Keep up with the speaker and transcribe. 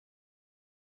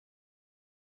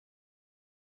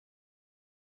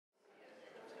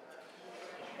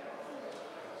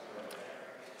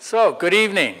So, good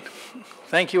evening.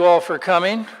 Thank you all for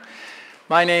coming.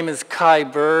 My name is Kai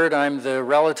Bird. I'm the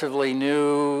relatively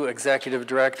new executive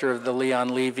director of the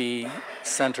Leon Levy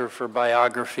Center for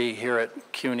Biography here at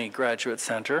CUNY Graduate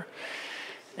Center.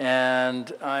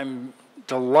 And I'm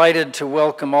delighted to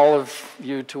welcome all of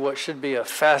you to what should be a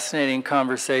fascinating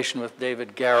conversation with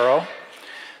David Garrow,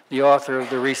 the author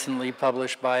of the recently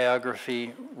published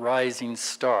biography, Rising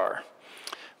Star,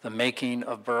 The Making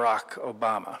of Barack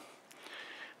Obama.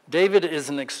 David is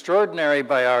an extraordinary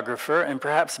biographer and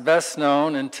perhaps best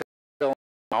known until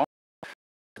now.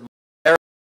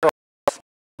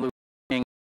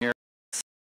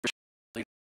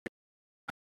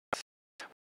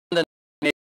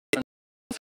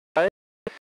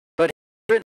 But he's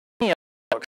written many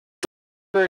books,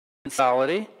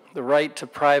 The Right to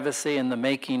Privacy and the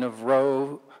Making of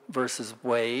Roe versus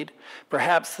Wade,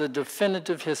 perhaps the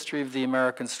definitive history of the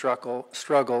American struggle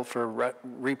for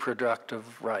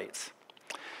reproductive rights.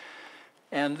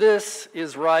 And this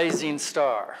is Rising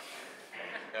Star.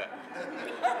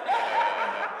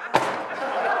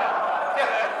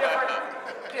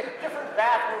 Different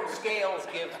bathroom scales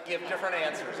give different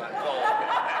answers, I'm told.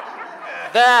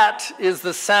 That is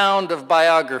the sound of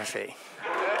biography.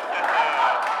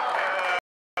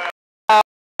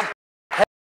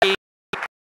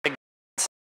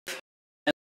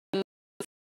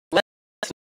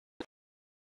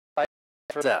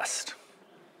 Possessed.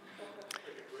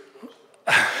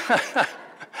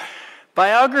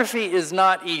 Biography is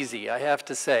not easy, I have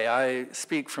to say. I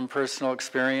speak from personal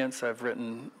experience. I've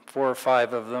written 4 or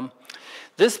 5 of them.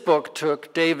 This book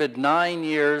took David 9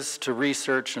 years to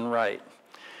research and write.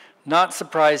 Not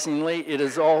surprisingly,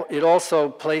 it also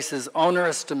places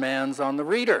onerous demands on the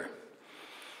reader.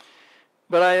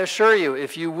 But I assure you,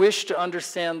 if you wish to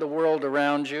understand the world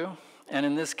around you, and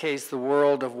in this case, the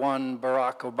world of one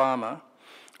Barack Obama,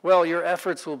 well, your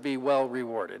efforts will be well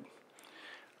rewarded.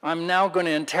 I'm now going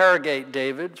to interrogate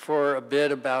David for a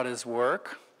bit about his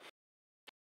work.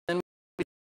 And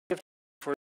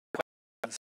for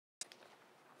questions.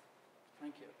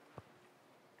 Thank you.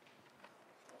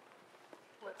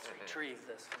 Let's retrieve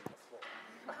this from the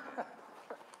floor.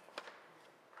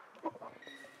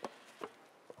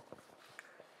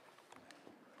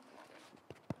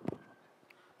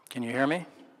 Can you hear me?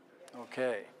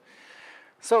 Okay.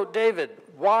 So, David,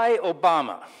 why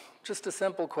Obama? Just a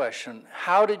simple question.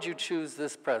 How did you choose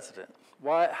this president?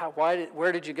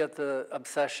 Where did you get the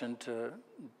obsession to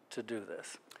do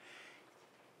this?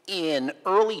 In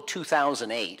early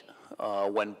 2008,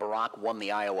 when Barack won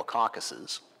the Iowa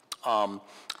caucuses,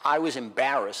 I was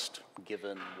embarrassed,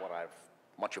 given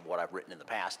much of what I've written in the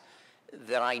past,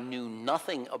 that I knew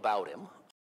nothing about him.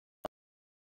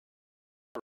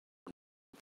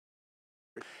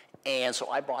 And so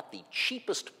I bought the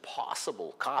cheapest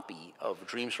possible copy of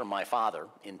Dreams from My Father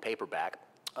in paperback,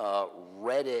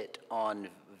 read it on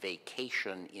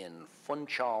vacation in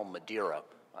Funchal, Madeira.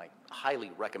 I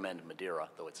highly recommend Madeira,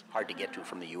 though it's hard to get to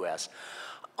from the US.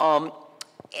 And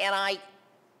I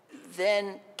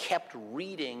then kept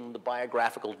reading the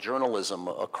biographical journalism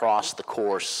across the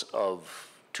course of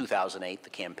 2008,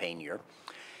 the campaign year,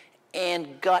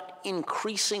 and got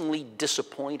increasingly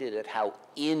disappointed at how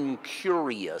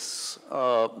incurious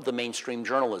the mainstream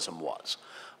journalism was.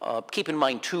 Keep in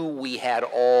mind, too, we had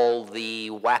all the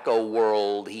wacko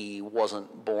world, he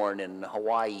wasn't born in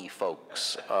Hawaii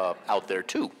folks out there,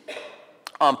 too.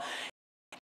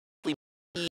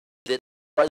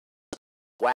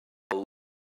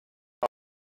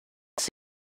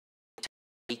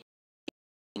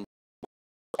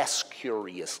 Less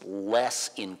curious, less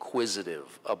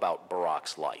inquisitive about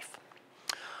Barack's life.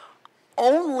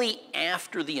 Only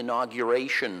after the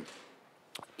inauguration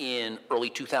in early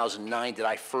 2009 did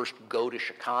I first go to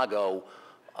Chicago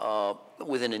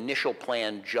with an initial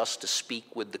plan just to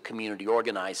speak with the community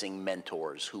organizing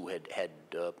mentors who had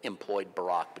employed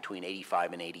Barack between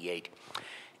 85 and 88.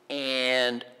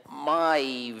 And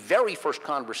my very first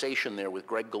conversation there with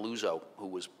Greg Galuzzo, who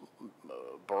was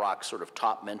Barack's sort of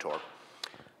top mentor,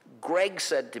 Greg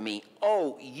said to me,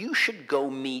 "Oh, you should go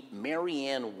meet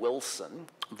Marianne Wilson,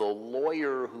 the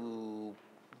lawyer who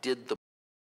did the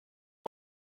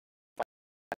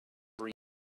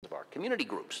of our community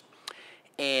groups."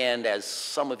 And as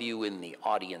some of you in the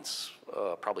audience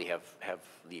probably have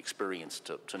the experience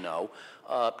to know,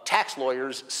 tax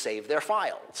lawyers save their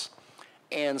files.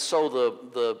 And so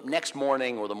the next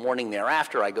morning or the morning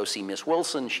thereafter, I go see Miss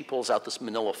Wilson. She pulls out this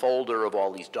manila folder of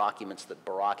all these documents that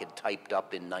Barack had typed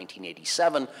up in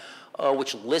 1987,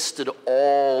 which listed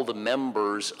all the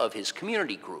members of his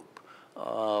community group,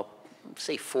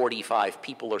 say 45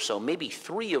 people or so, maybe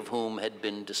 3 of whom had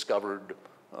been discovered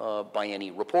by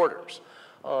any reporters.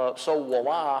 So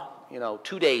voila,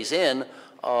 2 days in,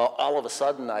 all of a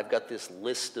sudden I've got this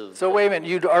list of... So wait a minute,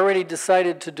 you'd already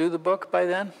decided to do the book by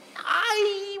then?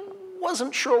 I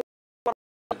wasn't sure what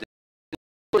I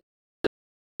would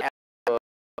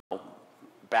do.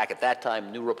 Back at that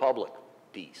time, New Republic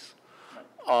piece.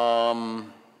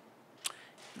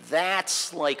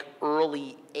 That's like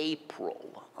early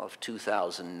April of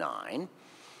 2009.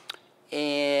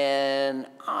 And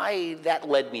that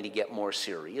led me to get more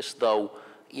serious, though,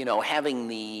 having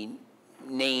the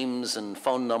names and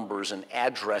phone numbers and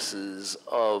addresses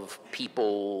of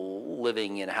people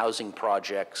living in housing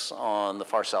projects on the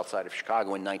far south side of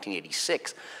Chicago in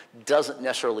 1986 doesn't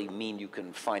necessarily mean you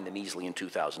can find them easily in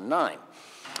 2009.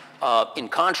 In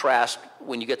contrast,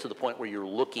 when you get to the point where you're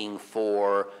looking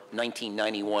for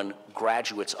 1991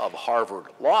 graduates of Harvard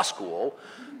Law School,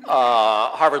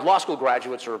 Harvard Law School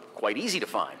graduates are quite easy to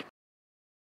find.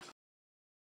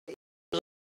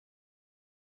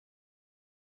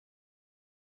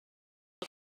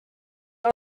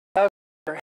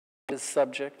 This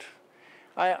subject.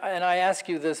 And I ask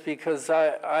you this because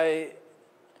I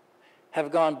have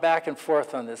gone back and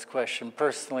forth on this question.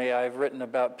 Personally, I've written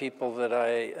about people that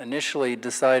I initially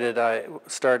decided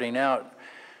starting out,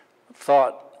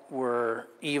 thought were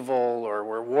evil or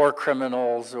were war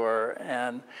criminals,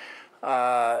 and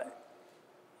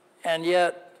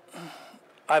yet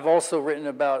I've also written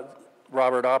about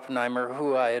Robert Oppenheimer,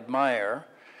 who I admire.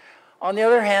 On the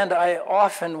other hand, I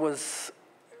often was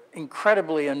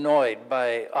incredibly annoyed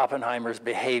by Oppenheimer's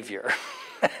behavior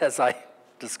as I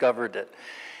discovered it.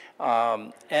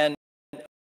 And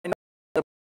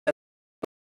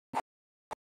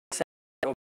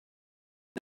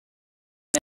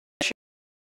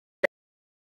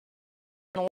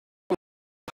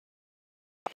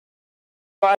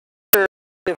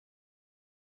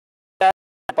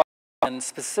and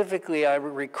specifically, I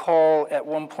recall at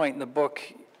one point in the book,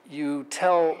 you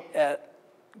tell at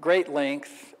great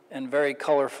length and very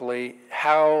colorfully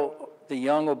how the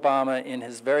young Obama in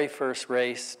his very first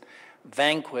race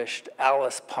vanquished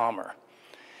Alice Palmer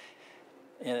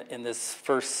in this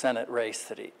first Senate race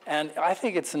that and I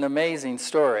think it's an amazing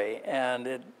story.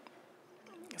 And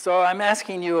so I'm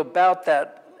asking you about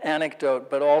that anecdote,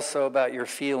 but also about your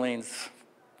feelings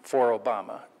for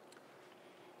Obama.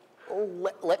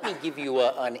 Let me give you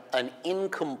an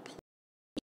incomplete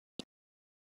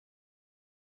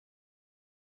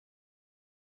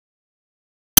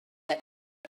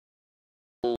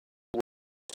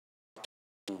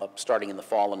starting in the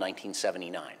fall of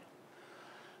 1979.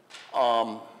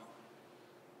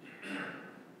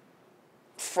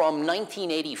 From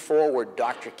 1980 forward,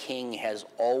 Dr. King has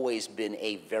always been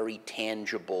a very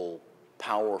tangible,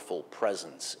 powerful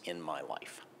presence in my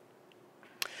life.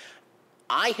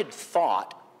 I had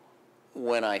thought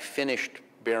when I finished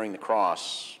Bearing the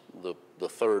Cross, the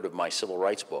third of my civil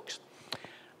rights books,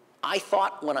 I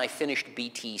thought when I finished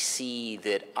BTC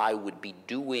that I would be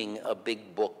doing a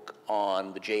big book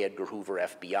on the J. Edgar Hoover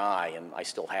FBI, and I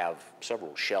still have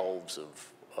several shelves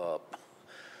of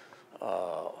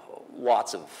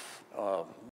lots of I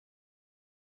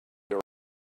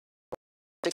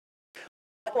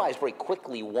realized very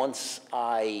quickly once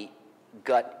I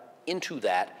got into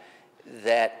that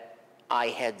I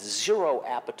had zero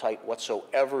appetite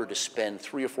whatsoever to spend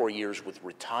 3 or 4 years with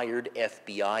retired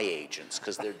FBI agents,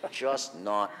 because they're just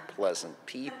not pleasant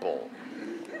people.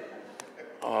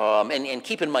 And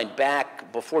keep in mind,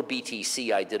 back before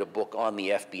BTC, I did a book on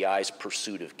the FBI's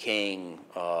pursuit of King.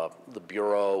 The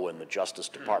Bureau and the Justice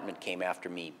Department came after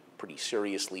me pretty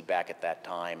seriously back at that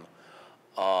time.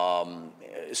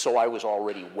 So I was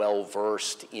already well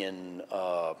versed in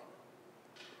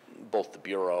both the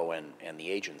Bureau and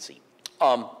the agency.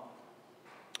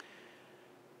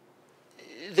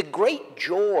 The great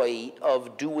joy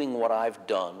of doing what I've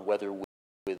done, whether with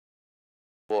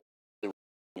book,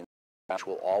 which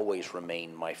will always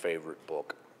remain my favorite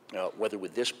book, whether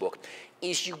with this book,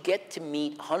 is you get to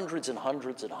meet hundreds and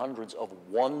hundreds and hundreds of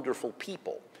wonderful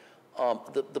people.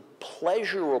 The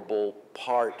pleasurable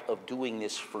part of doing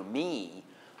this for me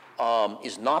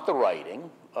is not the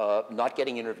writing, not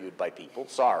getting interviewed by people,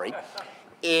 sorry.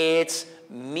 It's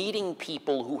meeting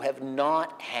people who have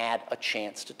not had a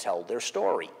chance to tell their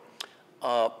story.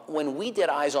 When we did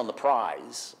Eyes on the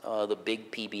Prize, the big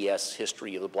PBS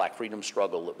history of the Black freedom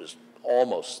struggle that was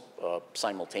almost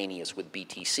simultaneous with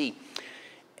BTC,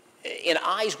 in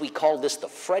Eyes we called this the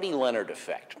Freddie Leonard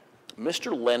effect.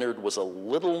 Mr. Leonard was a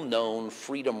little-known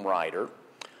freedom rider.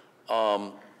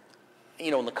 In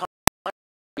the country,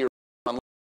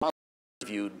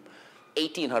 interviewed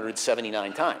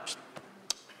 1,879 times.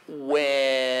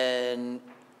 When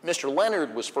Mr.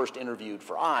 Leonard was first interviewed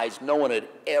for Eyes. No one had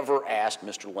ever asked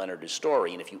Mr. Leonard his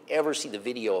story. And if you ever see the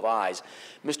video of Eyes,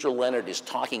 Mr. Leonard is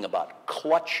talking about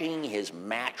clutching his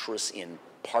mattress in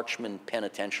Parchman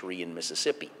Penitentiary in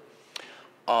Mississippi.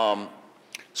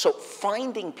 So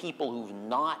finding people who've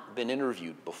not been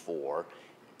interviewed before,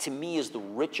 to me, is the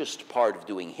richest part of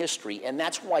doing history. And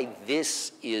that's why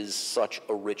this is such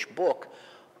a rich book.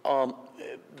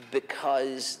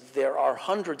 Because there are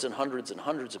hundreds and hundreds and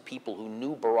hundreds of people who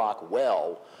knew Barack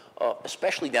well,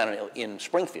 especially down in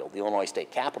Springfield, the Illinois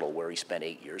state capital, where he spent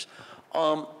 8 years.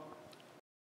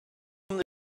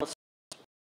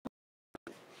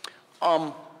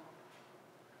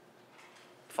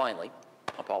 Finally,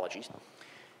 apologies.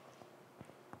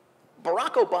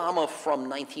 Barack Obama from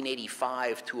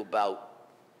 1985 to about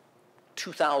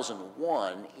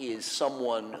 2001 is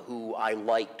someone who I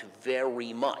liked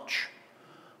very much.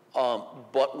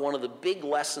 But one of the big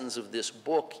lessons of this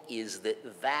book is that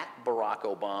Barack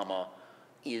Obama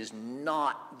is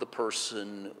not the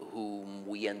person whom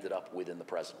we ended up with in the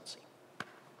presidency.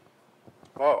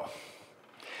 Whoa.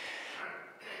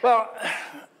 Well,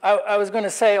 I was going to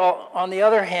say, on the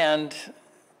other hand,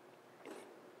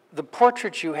 the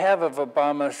portrait you have of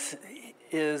Obama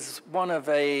is one of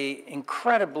a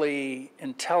incredibly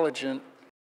intelligent,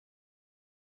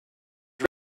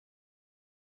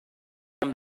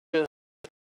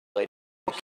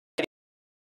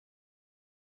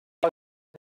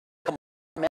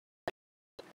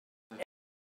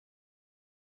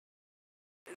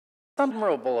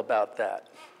 admirable about that.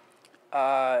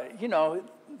 You know,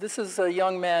 this is a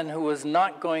young man who was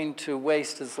not going to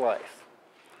waste his life,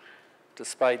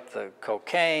 despite the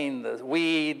cocaine, the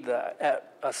weed.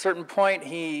 At a certain point,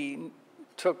 he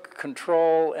took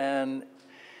control, and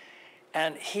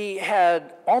he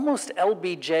had almost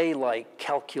LBJ-like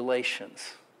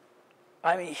calculations.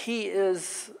 I mean, he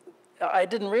is, I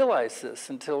didn't realize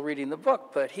this until reading the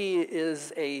book, but he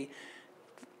is an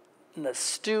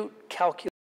astute calculator.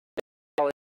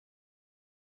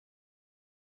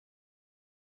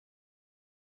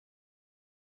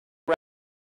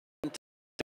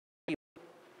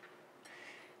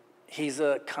 He's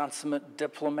a consummate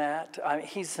diplomat. I mean,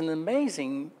 he's an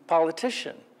amazing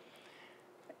politician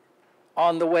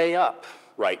on the way up.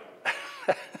 Right.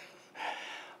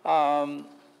 And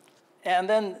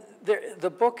then the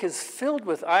book is filled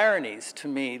with ironies to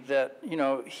me that, you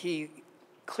know, he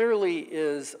clearly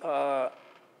is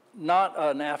not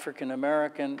an African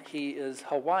American, he is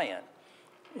Hawaiian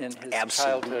in his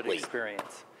childhood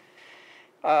experience.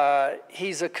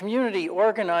 He's a community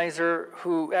organizer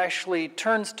who actually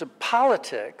turns to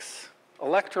politics,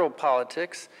 electoral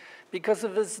politics, because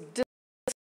of his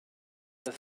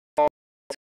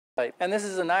and this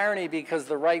is an irony because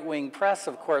the right-wing press,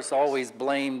 of course, always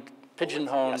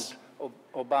pigeonholed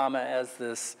Obama as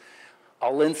this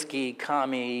Alinsky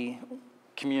commie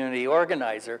community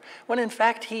organizer, when in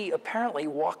fact he apparently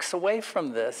walks away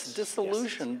from this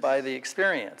disillusioned by the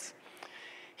experience.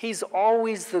 He's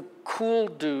always the cool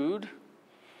dude,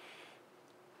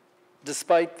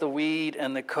 despite the weed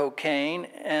and the cocaine,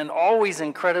 and always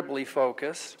incredibly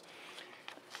focused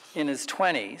in his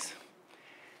 20s.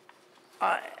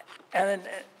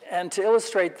 And to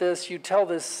illustrate this, you tell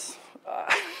this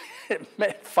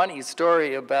funny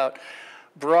story about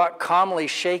Barack calmly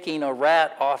shaking a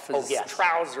rat off his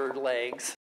trouser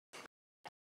legs.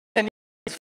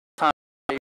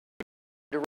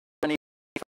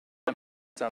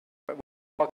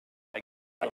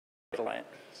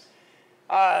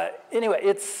 Anyway,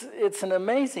 it's an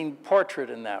amazing portrait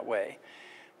in that way.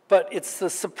 But it's the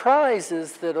surprise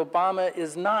is that Obama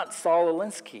is not Saul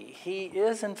Alinsky. He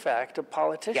is, in fact, a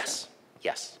politician. Yes,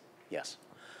 yes, yes.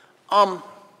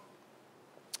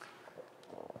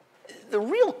 The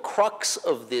real crux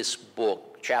of this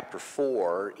book, Chapter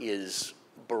 4, is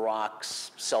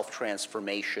Barack's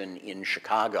self-transformation in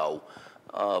Chicago,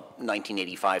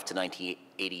 1985 to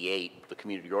 1988, the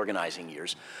community organizing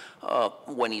years,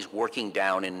 when he's working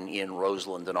down in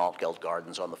Roseland and Altgeld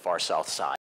Gardens on the far south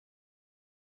side.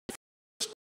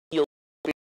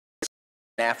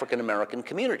 African-American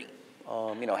community.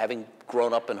 You know, having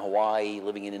grown up in Hawaii,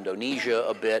 living in Indonesia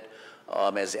a bit,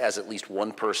 as at least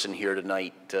one person here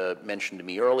tonight mentioned to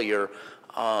me earlier,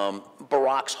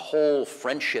 Barack's whole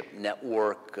friendship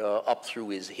network up through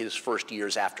his first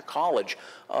years after college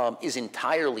is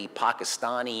entirely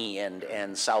Pakistani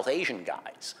and South Asian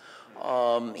guys.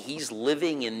 He's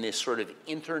living in this sort of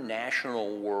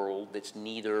international world that's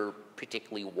neither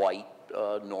particularly white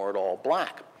nor at all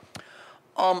black.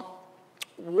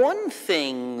 One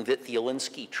thing that the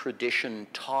Alinsky tradition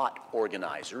taught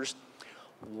organizers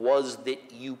was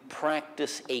that you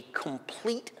practice a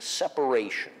complete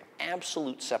separation,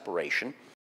 absolute separation.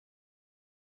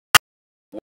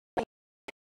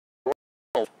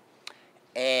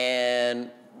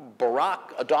 And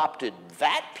Barak adopted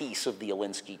that piece of the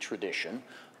Alinsky tradition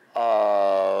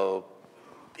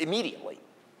immediately.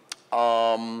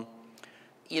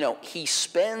 You know, he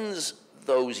spends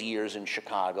those years in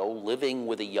Chicago living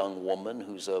with a young woman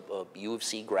who's a U of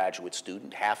C graduate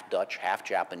student, half Dutch, half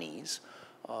Japanese,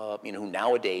 you know, who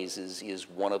nowadays is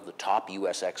one of the top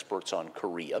US experts on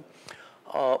Korea.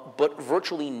 But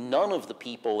virtually none of the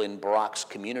people in Barak's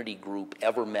community group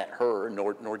ever met her,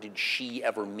 nor did she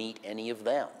ever meet any of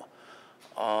them.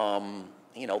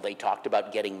 You know, they talked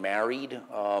about getting married.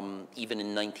 Even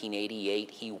in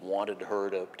 1988, he wanted her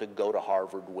to go to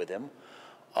Harvard with him.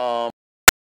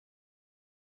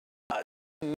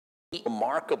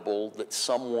 Remarkable that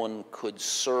someone could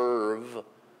serve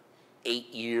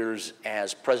 8 years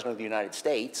as President of the United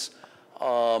States,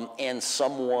 and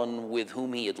someone with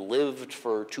whom he had lived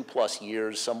for 2+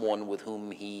 years, someone with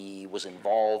whom he was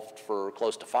involved for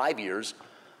close to 5 years,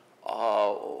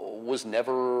 was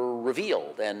never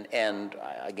revealed. And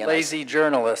again, lazy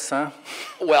journalists, huh?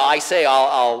 Well, I say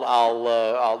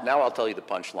I'll tell you the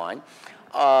punchline.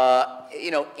 You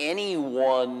know,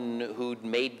 anyone who'd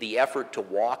made the effort to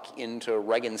walk into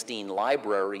Regenstein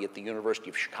Library at the University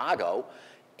of Chicago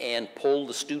and pull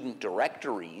the student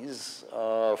directories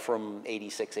from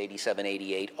 86, 87,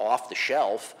 88 off the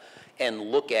shelf and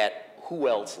look at who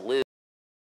else lived,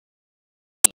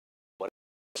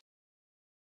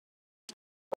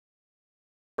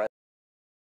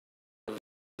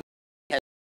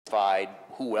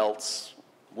 who else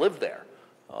lived there.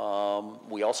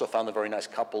 We also found a very nice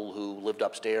couple who lived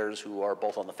upstairs who are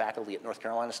both on the faculty at North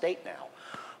Carolina State now.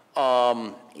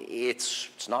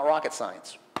 It's not rocket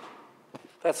science.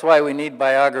 That's why we need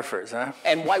biographers, huh?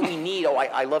 And why we need,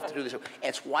 I love to do this, and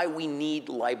it's why we need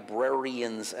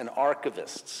librarians and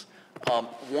archivists.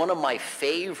 One of my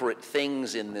favorite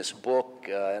things in this book,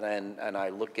 and I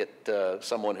look at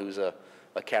someone who's a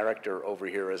character over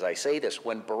here as I say this,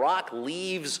 when Barak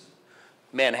leaves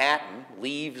Manhattan,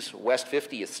 leaves West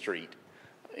 50th Street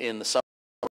in the summer,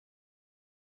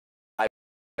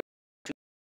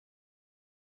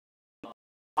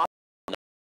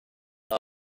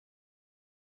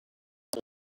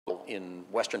 in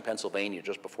western Pennsylvania,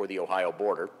 just before the Ohio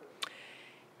border,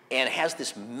 and has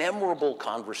this memorable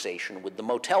conversation with the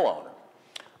motel owner.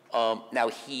 Now,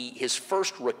 his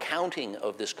first recounting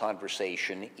of this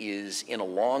conversation is in a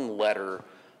long letter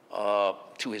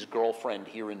to his girlfriend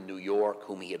here in New York,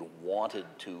 whom he had wanted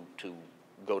to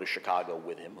go to Chicago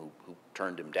with him, who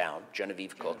turned him down,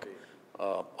 Genevieve Cook,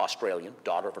 Australian,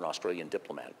 daughter of an Australian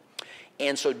diplomat.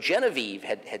 And so Genevieve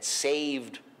had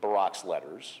saved Barak's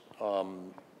letters,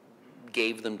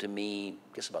 gave them to me,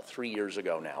 I guess about 3 years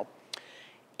ago now.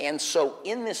 And so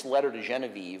in this letter to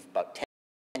Genevieve, about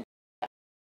 10,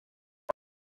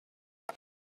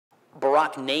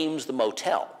 Barak names the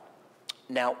motel.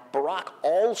 Now, Barak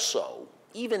also,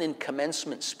 even in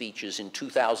commencement speeches in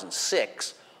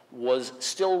 2006, was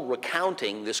still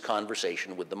recounting this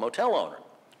conversation with the motel owner.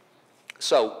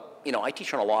 So, you know, I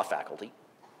teach on a law faculty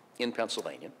in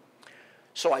Pennsylvania.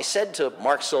 So I said to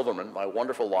Mark Silverman, my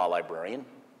wonderful law librarian,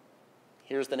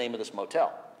 here's the name of this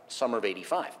motel, summer of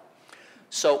 '85.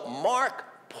 So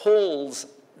Mark pulls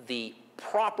the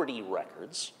property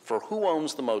records for who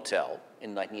owns the motel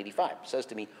in 1985. Says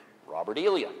to me, Robert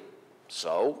Elia.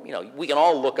 So, you know, we can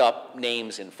all look up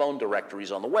names in phone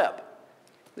directories on the web.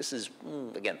 This is,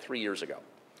 again, 3 years ago.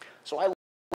 So I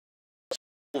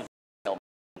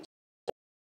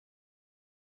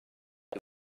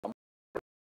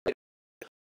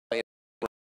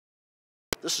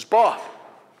this is Bob.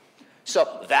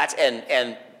 So that's,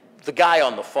 and the guy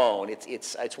on the phone,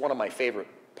 it's one of my favorite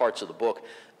parts of the book.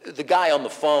 The guy on the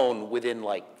phone within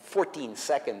like 14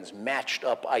 seconds matched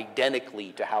up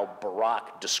identically to how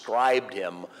Barak described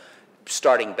him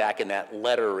starting back in that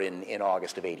letter in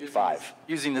August of '85.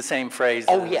 Using the same phrase.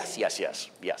 Oh, yes.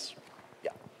 Yeah.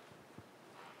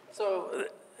 So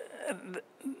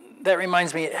that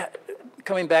reminds me,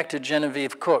 coming back to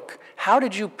Genevieve Cook, how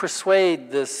did you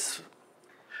persuade this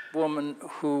woman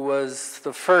who was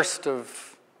the first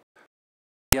of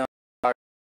young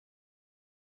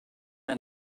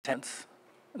tents?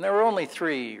 And there were only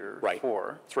 3 or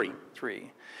 4.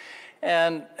 Three.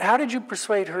 And how did you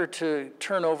persuade her to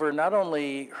turn over not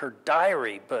only her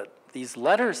diary, but these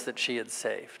letters that she had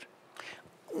saved?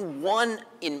 One,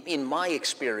 in my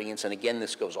experience, and again,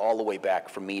 this goes all the way back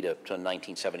for me to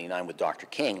 1979 with Dr.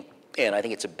 King, and I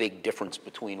think it's a big difference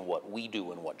between what we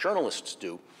do and what journalists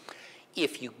do,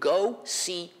 If you go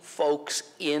see folks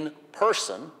in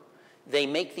person, they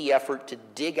make the effort to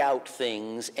dig out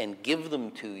things and give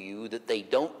them to you that they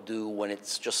don't do when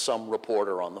it's just some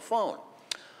reporter on the phone.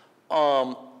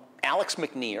 Alex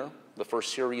McNear, the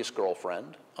first serious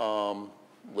girlfriend,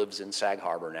 lives in Sag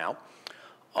Harbor now.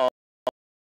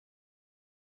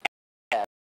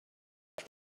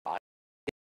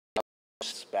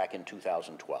 Back in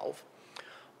 2012.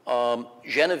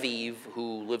 Genevieve,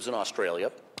 who lives in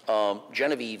Australia,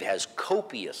 Genevieve has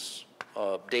copious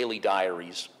daily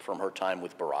diaries from her time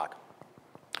with Barack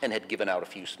and had given out a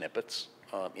few snippets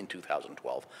in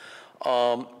 2012.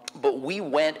 But we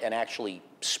went and actually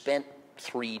spent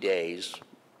 3 days,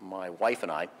 my wife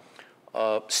and I,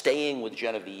 staying with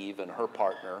Genevieve and her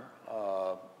partner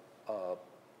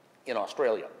in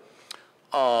Australia.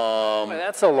 Well,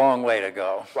 that's a long way to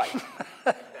go. Right.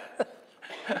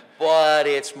 But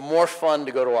it's more fun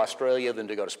to go to Australia than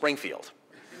to go to Springfield.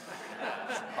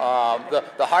 The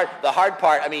hard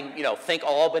part, I mean, you know, think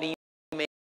Albany,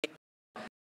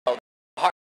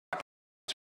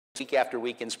 week after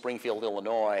week in Springfield,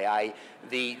 Illinois.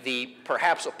 The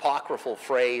perhaps apocryphal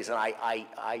phrase, and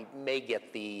I may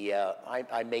get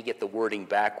the wording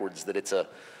backwards, that it's a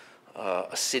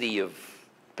city of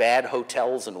bad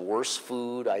hotels and worse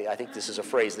food. I think this is a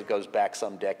phrase that goes back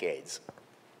some decades.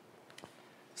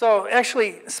 So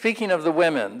actually, speaking of the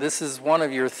women, this is one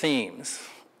of your themes,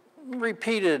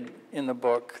 repeated in the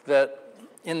book, that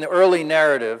in the early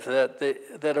narrative, that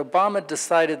Obama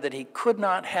decided that he could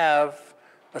not have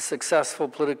a successful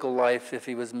political life if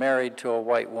he was married to a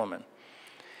white woman.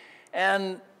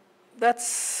 And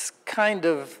that's kind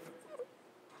of,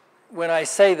 when I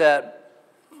say that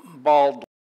bald,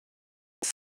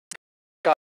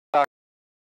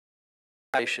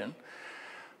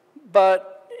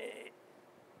 but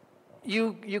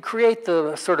you create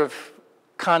the sort of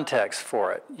context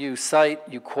for it. You cite,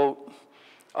 you quote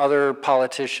other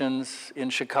politicians in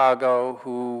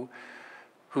Chicago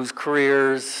whose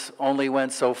careers only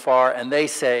went so far, and they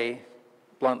say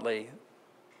bluntly,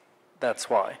 that's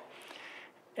why.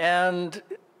 And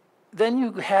then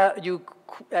you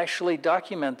actually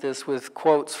document this with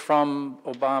quotes from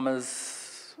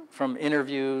from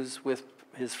interviews with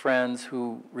his friends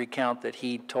who recount that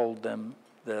he told them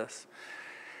this.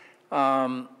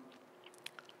 And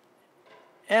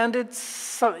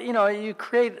it's, you know, you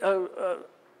create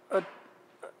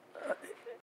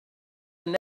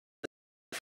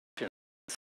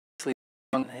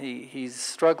he's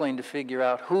struggling to figure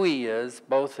out who he is,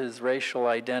 both his racial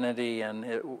identity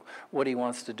and what he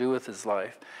wants to do with his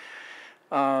life.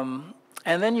 And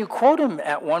then you quote him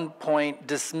at one point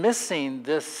dismissing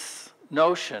this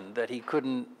notion that he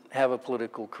couldn't have a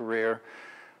political career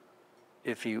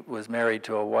if he was married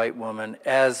to a white woman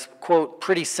as, quote,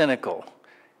 pretty cynical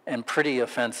and pretty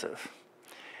offensive.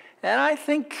 And I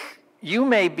think you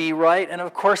may be right, and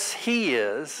of course he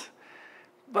is,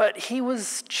 but he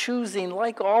was choosing,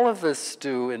 like all of us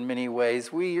do in many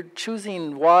ways, we're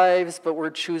choosing wives, but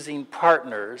we're choosing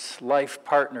partners, life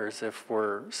partners, if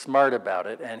we're smart about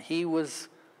it, and he was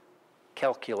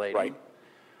calculating. Right.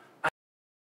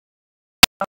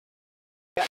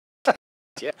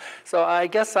 Yeah. So I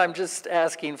guess I'm just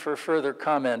asking for further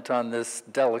comment on this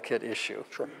delicate issue.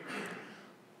 Sure.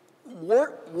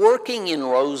 Working in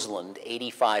Roseland,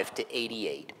 85 to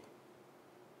 88,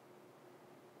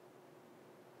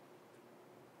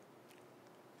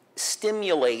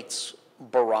 stimulates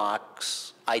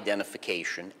Barack's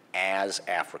identification as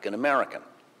African American.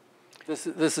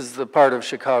 This is the part of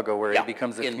Chicago where Yeah, he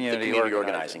becomes a in community, the community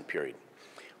organizing period.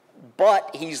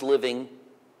 But he's living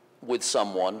with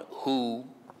someone who,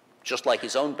 just like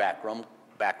his own background,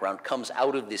 comes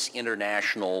out of this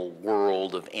international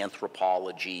world of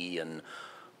anthropology and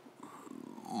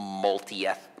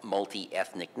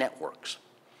multi-ethnic networks.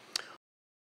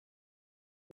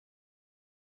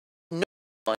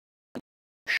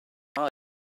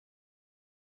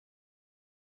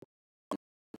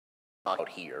 Out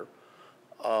here,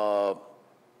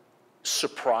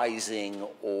 surprising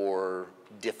or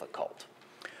difficult,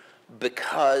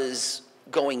 because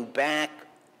going back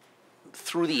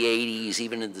through the 80s,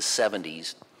 even into the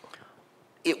 70s,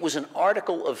 it was an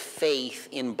article of faith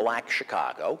in Black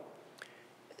Chicago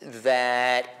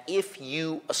that if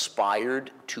you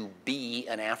aspired to be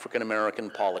an African American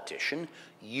politician,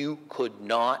 you could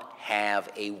not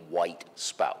have a white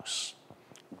spouse.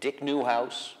 Dick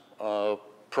Newhouse,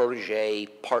 protege,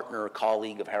 partner,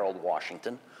 colleague of Harold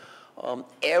Washington,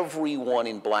 everyone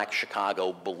in Black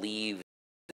Chicago believed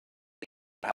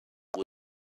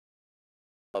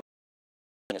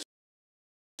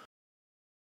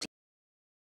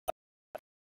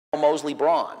Mosley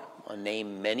Braun, a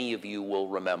name many of you will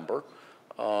remember.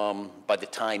 By the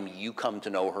time you come to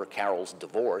know her, Carol's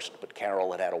divorced, but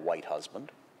Carol had a white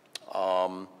husband.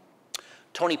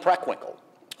 Tony Preckwinkle,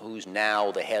 who's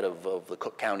now the head of the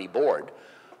Cook County Board.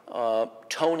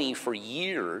 Tony, for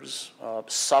years,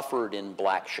 suffered in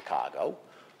Black Chicago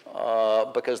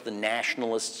because the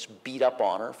nationalists beat up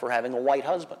on her for having a white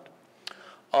husband.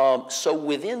 So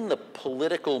within the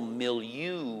political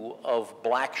milieu of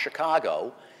Black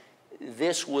Chicago,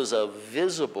 this was a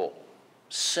visible,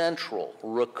 central,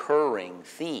 recurring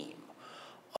theme.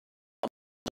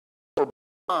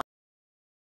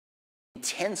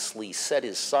 Intensely set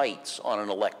his sights on an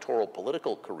electoral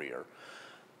political career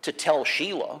to tell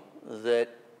Sheila that,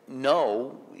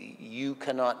 no, you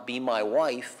cannot be my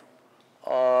wife.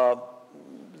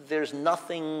 There's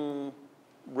nothing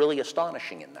really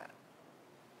astonishing in that.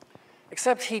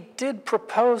 Except he did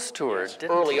propose to her,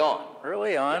 didn't early he? on.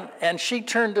 Early on, and she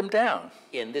turned him down.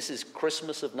 And this is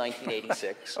Christmas of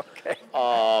 1986. Okay.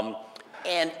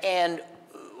 And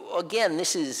again,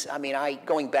 this is, I mean,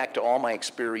 going back to all my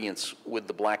experience with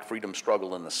the Black freedom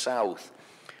struggle in the South,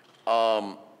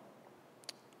 I'm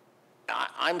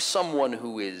someone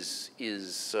who is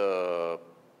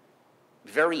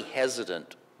very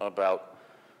hesitant about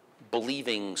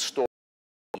believing stories.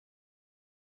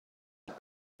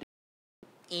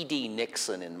 E.D.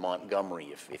 Nixon in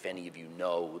Montgomery, if any of you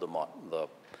know the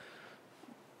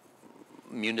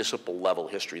municipal level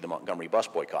history of the Montgomery bus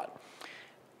boycott.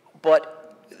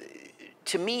 But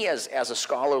to me, as a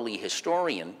scholarly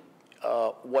historian,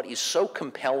 what is so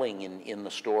compelling in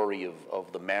the story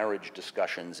of the marriage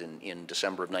discussions in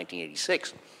December of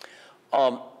 1986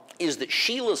 is that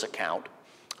Sheila's account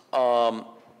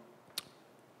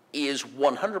is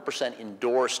 100%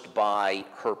 endorsed by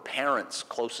her parents'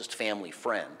 closest family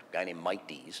friend, a guy named Mike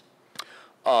Dees,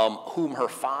 whom her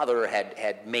father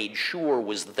had made sure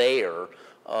was there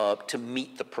to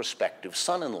meet the prospective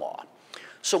son-in-law.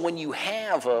 So when you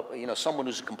have someone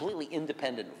who's a completely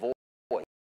independent voice,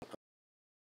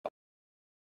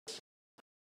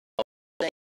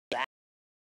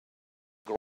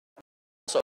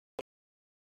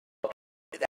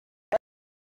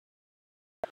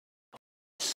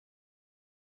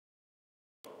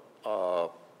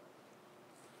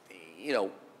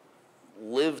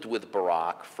 lived with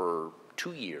Barack for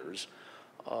 2 years,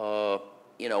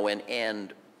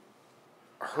 and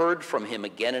heard from him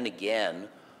again and again,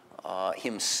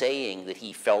 him saying that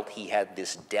he felt he had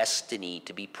this destiny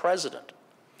to be president.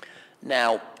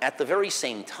 Now, at the very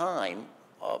same time,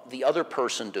 the other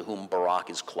person to whom Barack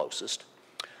is closest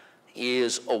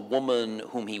is a woman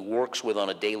whom he works with on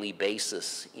a daily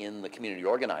basis in the community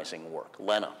organizing work,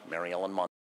 Lena, Mary Ellen Monk.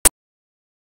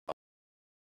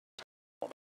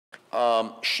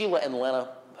 Sheila and Lena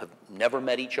have never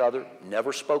met each other,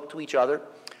 never spoke to each other,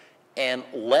 and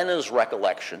Lena's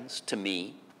recollections to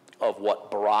me of what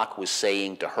Barack was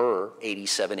saying to her,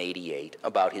 87, 88,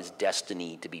 about his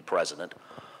destiny to be president,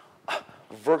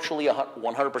 virtually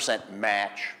 100%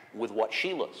 match with what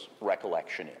Sheila's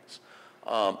recollection is.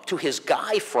 To his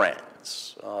guy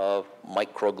friends,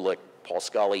 Mike Kruglich, Paul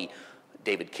Scully,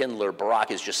 David Kindler,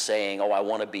 Barack is just saying, oh, I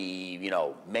want to be,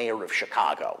 mayor of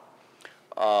Chicago.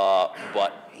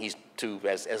 But he's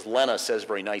as Lena says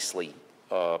very nicely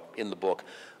in the book,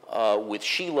 with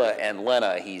Sheila and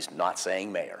Lena, he's not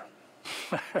saying mayor.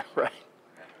 Right.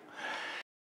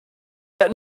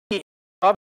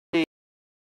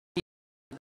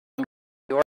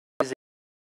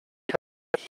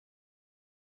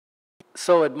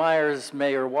 So admires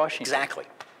Mayor Washington. Exactly,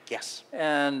 yes.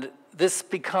 And this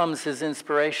becomes his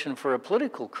inspiration for a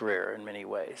political career in many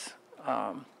ways.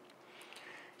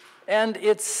 And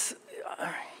it's,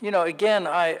 again,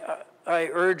 I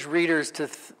urge readers to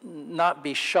not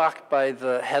be shocked by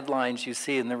the headlines you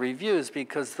see in the reviews,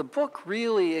 because the book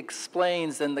really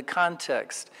explains in the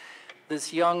context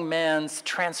this young man's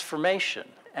transformation.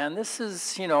 And this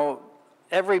is,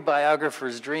 every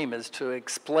biographer's dream is to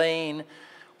explain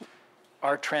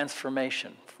our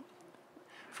transformation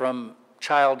from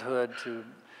childhood to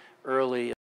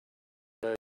early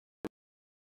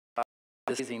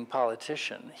amazing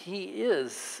politician.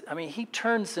 He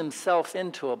turns himself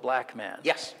into a black man.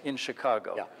 Yes. In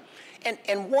Chicago. Yeah.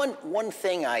 And one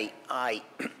thing I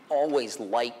always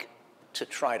like to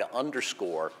try to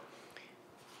underscore,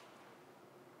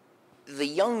 the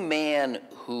young man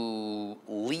who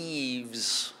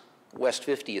leaves West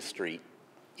 50th Street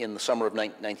in the summer of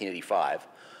 1985,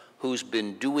 who's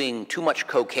been doing too much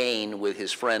cocaine with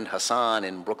his friend Hassan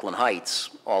in Brooklyn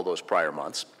Heights all those prior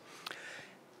months,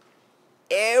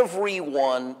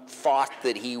 everyone thought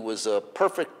that he was a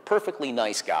perfectly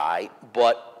nice guy,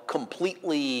 but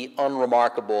completely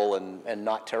unremarkable and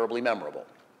not terribly memorable.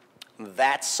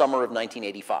 That's summer of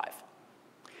 1985.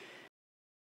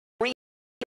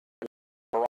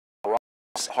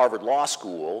 Harvard Law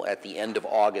School at the end of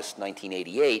August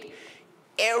 1988,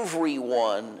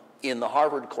 everyone in the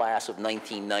Harvard class of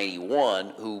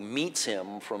 1991 who meets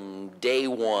him from day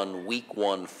one, week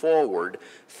one forward,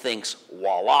 thinks,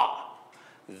 voila,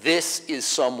 this is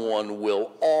someone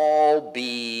we'll all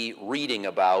be reading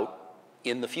about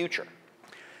in the future.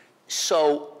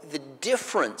 So the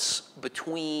difference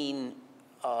between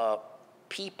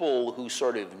people who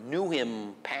sort of knew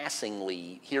him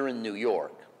passingly here in New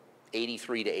York,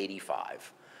 83 to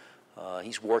 85.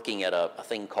 He's working at a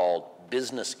thing called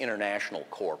Business International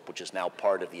Corp., which is now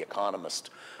part of the Economist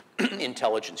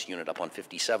intelligence unit up on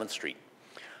 57th Street.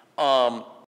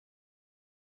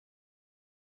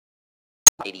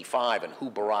 85 and who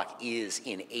Barack is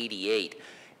in 88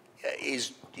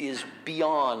 is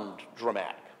beyond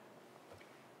dramatic.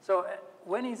 So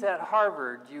when he's at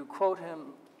Harvard, you quote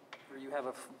him, or you have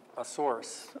a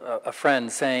source, a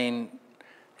friend saying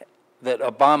that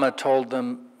Obama told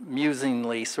them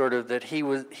musingly sort of that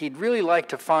he'd really like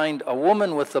to find a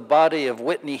woman with the body of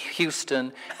Whitney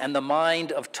Houston and the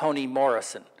mind of Toni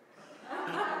Morrison.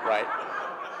 Right.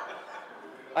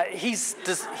 He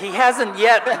hasn't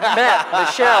yet met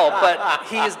Michelle, but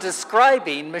he is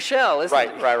describing Michelle, isn't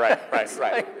he?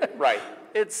 Right.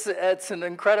 It's an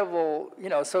incredible, you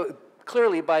know, so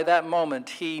clearly by that moment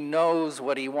he knows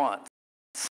what he wants.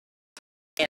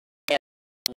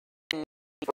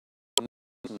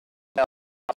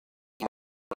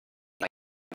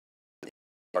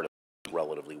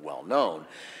 Relatively well known.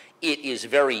 It is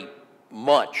very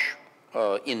much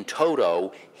in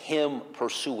toto him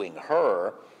pursuing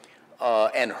her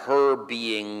and her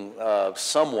being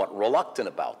somewhat reluctant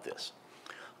about this.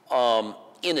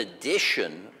 In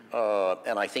addition,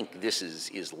 and I think this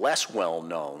is less well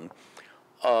known,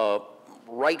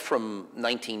 right from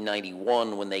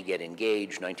 1991 when they get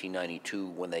engaged, 1992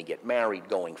 when they get married,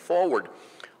 going forward,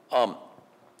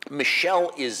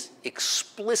 Michelle is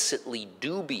explicitly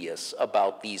dubious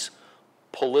about these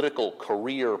political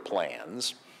career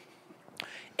plans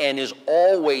and is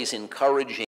always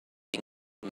encouraging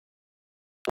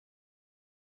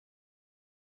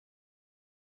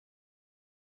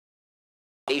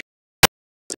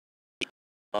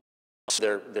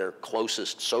their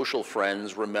closest social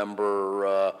friends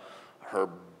remember her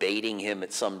baiting him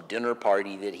at some dinner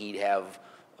party that he'd have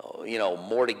you know,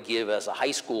 more to give as a high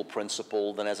school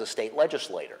principal than as a state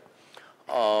legislator.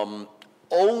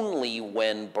 Only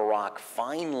when Barack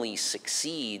finally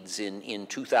succeeds in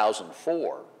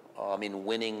 2004 in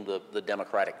winning the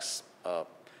Democratic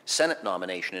Senate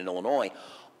nomination in Illinois,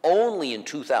 only in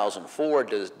 2004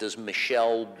 does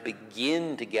Michelle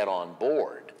begin to get on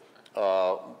board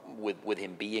with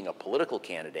him being a political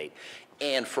candidate.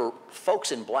 And for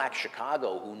folks in Black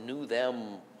Chicago who knew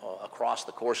them across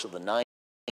the course of the 90s,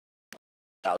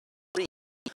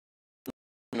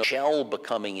 Michelle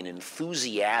becoming an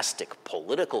enthusiastic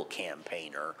political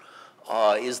campaigner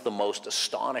is the most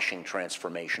astonishing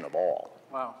transformation of all.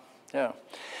 Wow, yeah.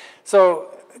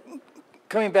 So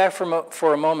coming back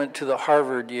for a moment to the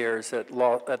Harvard years at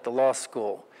the law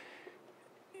school,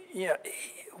 yeah,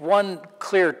 one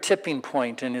clear tipping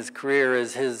point in his career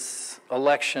is his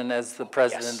election as the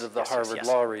president of the Harvard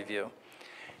Law Review.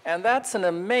 And that's an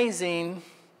amazing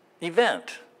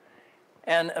event.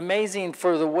 And amazing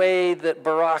for the way that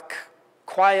Barack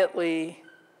quietly,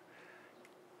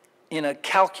 in a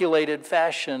calculated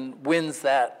fashion, wins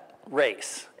that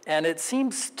race. And it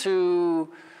seems to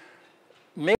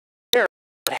make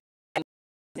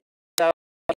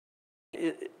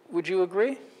would you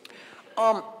agree?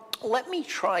 Let me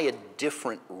try a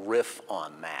different riff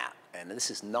on that. And this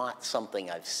is not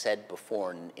something I've said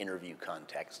before in an interview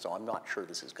context, so I'm not sure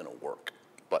this is going to work,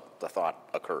 but the thought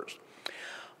occurs.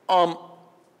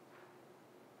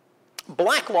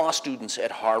 Black law students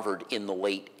at Harvard in the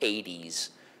late 80s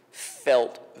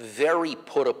felt very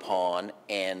put upon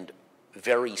and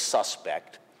very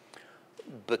suspect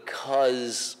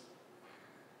because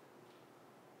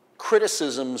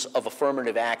criticisms of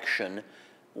affirmative action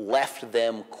left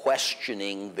them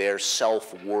questioning their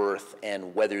self-worth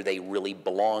and whether they really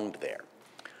belonged there.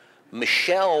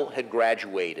 Michelle had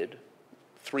graduated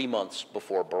 3 months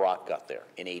before Barack got there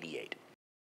in '88.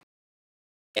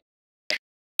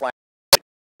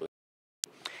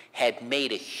 Had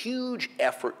made a huge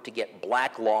effort to get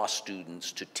black law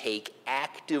students to take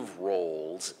active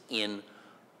roles in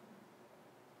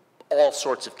all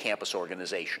sorts of campus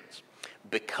organizations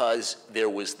because there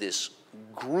was this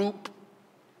group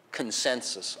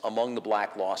consensus among the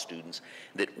black law students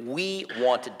that we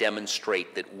want to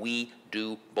demonstrate that we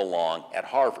do belong at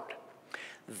Harvard.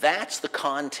 That's the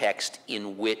context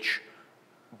in which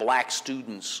black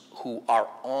students who are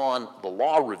on the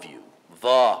law review,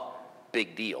 the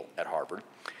big deal at Harvard,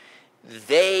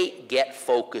 they get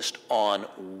focused on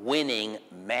winning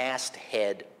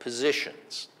masthead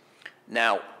positions.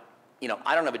 Now, you know,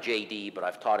 I don't have a JD, but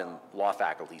I've taught in law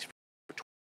faculties for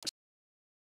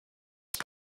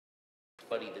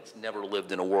anybody that's never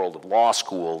lived in a world of law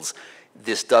schools.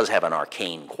 This does have an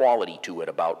arcane quality to it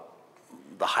about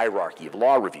the hierarchy of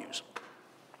law reviews.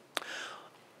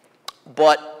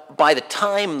 But by the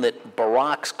time that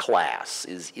Barack's class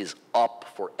is up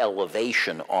for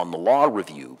elevation on the law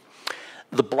review,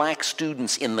 the black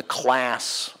students in the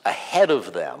class ahead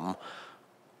of them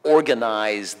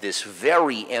organize this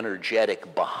very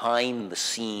energetic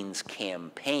behind-the-scenes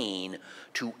campaign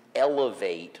to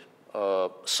elevate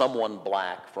someone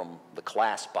black from the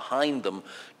class behind them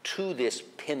to this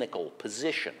pinnacle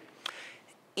position.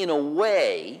 In a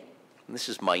way, and this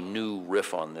is my new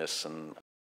riff on this, and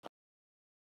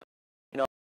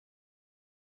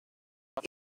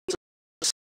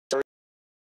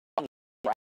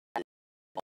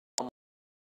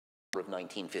of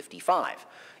 1955.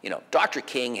 You know, Dr.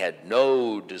 King had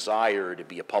no desire to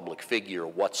be a public figure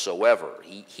whatsoever.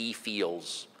 He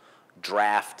feels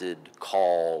drafted,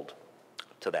 called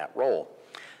to that role.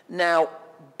 Now,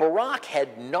 Barack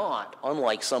had not,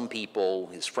 unlike some people,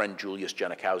 his friend Julius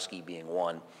Janikowski being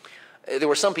one, there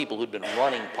were some people who'd been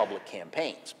running public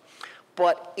campaigns.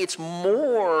 But it's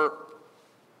more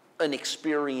an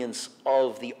experience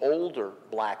of the older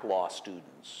black law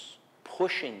students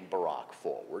pushing Barack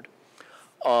forward.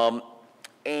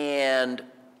 And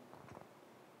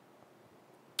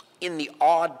in the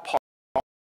odd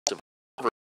parts of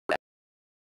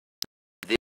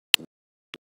this,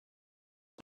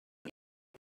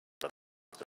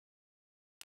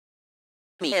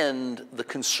 and the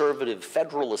conservative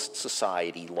Federalist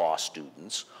Society law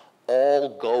students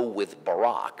all go with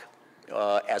Barack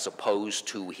as opposed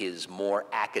to his more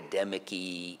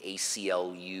academic-y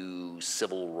ACLU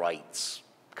civil rights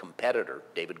competitor,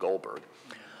 David Goldberg.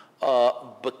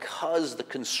 Because the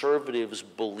conservatives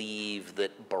believe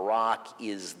that Barack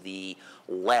is the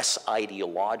less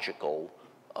ideological,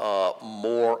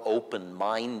 more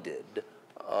open-minded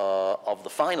of the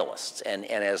finalists. And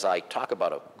as I talk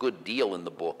about a good deal in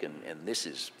the book, and this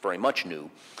is very much new,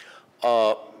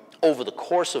 over the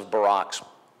course of Barack's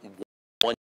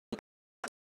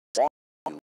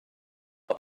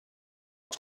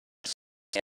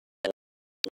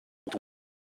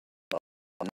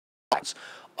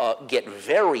get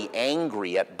very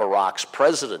angry at Barack's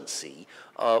presidency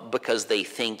because they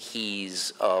think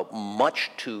he's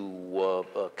much too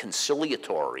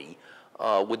conciliatory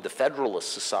with the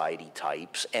Federalist Society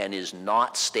types and is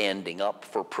not standing up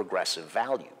for progressive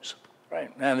values.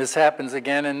 Right, and this happens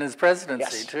again in his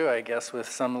presidency, Yes. too, I guess, with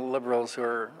some liberals who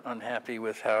are unhappy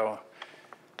with how,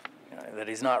 you know, that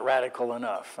he's not radical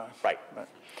enough. Right. But,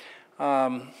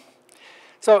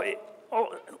 so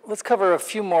let's cover a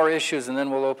few more issues, and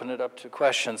then we'll open it up to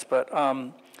questions. But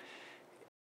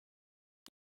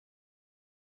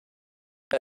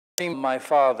my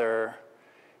father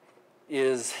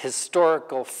is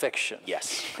historical fiction.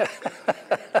 Yes.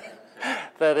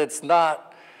 That it's not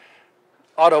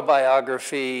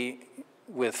autobiography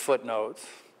with footnotes,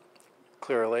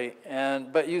 clearly,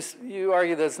 but you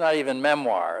argue that it's not even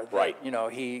memoir. That, right. You know,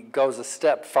 he goes a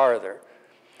step farther,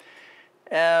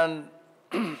 and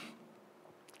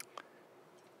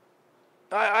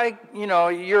you know,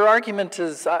 your argument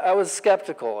is, I was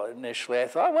skeptical initially. I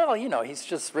thought, well, you know, he's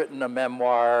just written a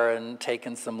memoir and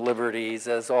taken some liberties,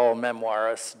 as all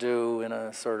memoirists do in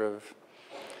a sort of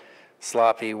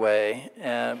sloppy way.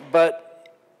 But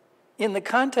in the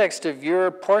context of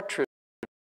your portrait,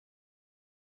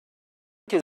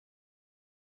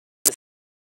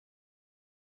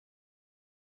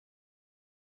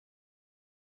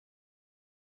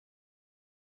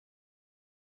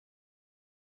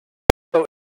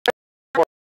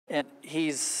 and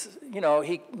he's, you know,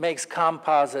 he makes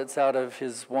composites out of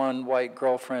his one white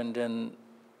girlfriend in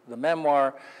the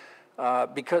memoir,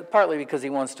 partly because he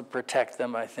wants to protect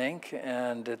them, I think,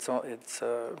 and it's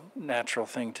a natural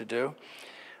thing to do.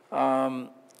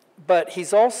 But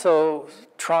he's also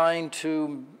trying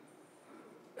to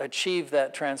achieve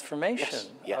that transformation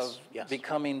of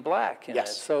becoming black in it.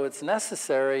 So it's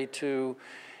necessary to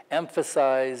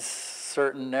emphasize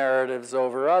certain narratives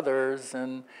over others,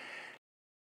 and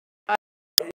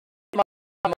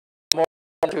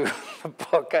to the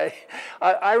book.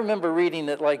 I remember reading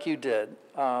it like you did.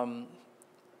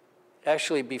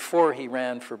 actually before he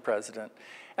ran for president.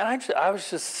 And I was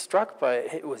just struck by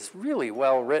it. It was really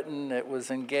well written. It was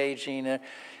engaging.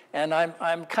 And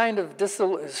I'm kind of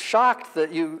shocked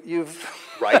that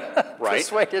you've right.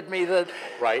 persuaded me that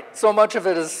right. so much of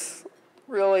it is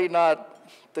really not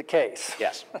the case.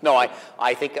 Yes. No,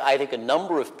 I think a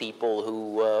number of people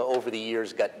who over the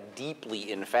years got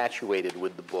deeply infatuated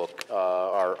with the book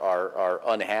are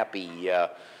unhappy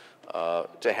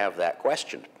to have that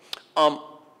questioned.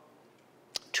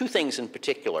 Two things in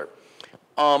particular.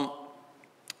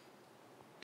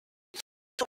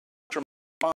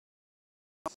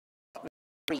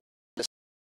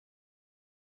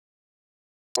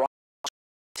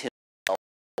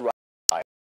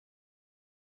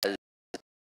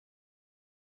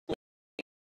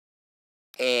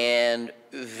 And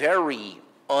very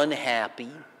unhappy,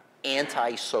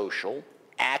 antisocial,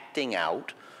 acting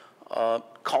out,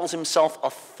 calls himself a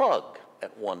thug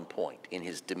at one point in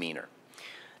his demeanor.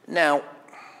 Now,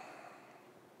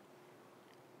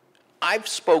 I've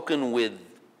spoken with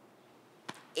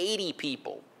 80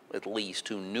 people, at least,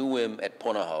 who knew him at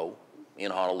Punahou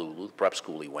in Honolulu, the prep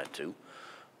school he went to,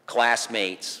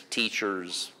 classmates,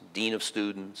 teachers, dean of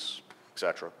students,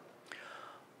 etc.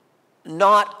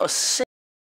 Not a single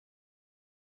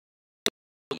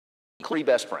three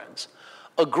best friends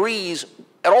agrees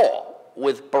at all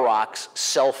with Barack's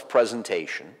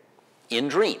self-presentation in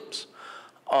Dreams.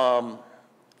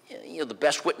 You know, the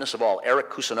best witness of all, Eric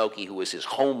Kusunoki, who was his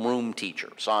homeroom teacher,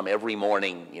 saw him every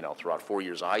morning, you know, throughout 4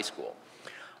 years of high school.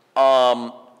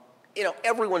 You know,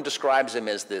 everyone describes him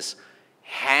as this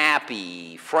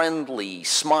happy, friendly,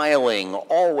 smiling,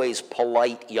 always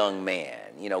polite young man.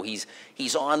 You know, he's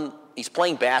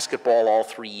playing basketball all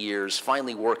 3 years,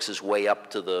 finally works his way up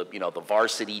to the, you know, the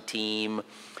varsity team.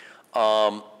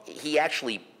 He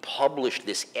actually published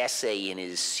this essay in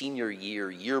his senior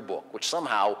year yearbook, which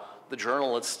somehow the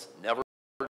journalists never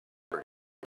heard.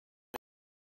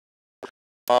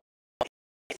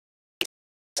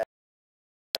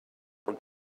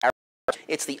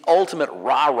 It's the ultimate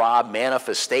rah-rah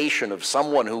manifestation of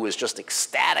someone who is just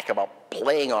ecstatic about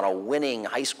playing on a winning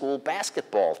high school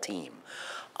basketball team.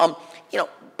 You know,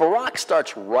 Barack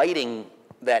starts writing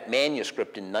that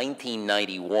manuscript in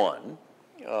 1991,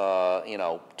 you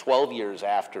know, 12 years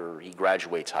after he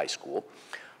graduates high school.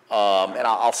 And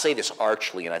I'll say this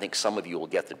archly, and I think some of you will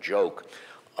get the joke.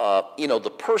 You know,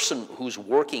 the person who's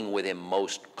working with him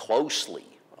most closely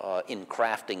in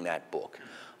crafting that book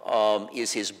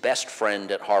is his best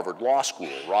friend at Harvard Law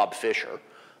School, Rob Fisher,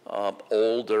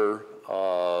 older,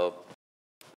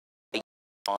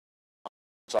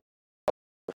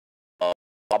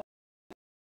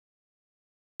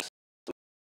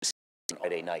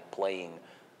 Friday night playing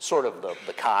sort of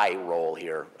the Kai role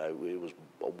here. It was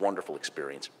a wonderful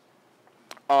experience.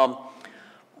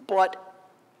 But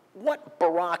what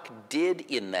Barack did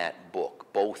in that book,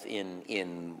 both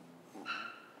in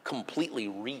completely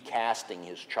recasting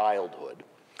his childhood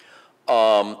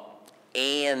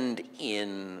and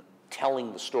in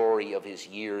telling the story of his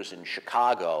years in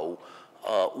Chicago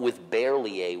with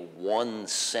barely a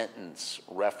one-sentence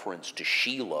reference to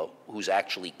Sheila, who's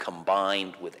actually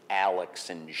combined with Alex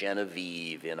and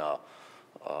Genevieve in a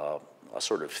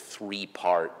sort of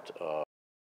three-part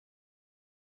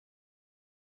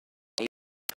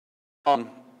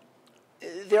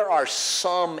there are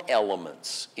some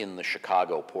elements in the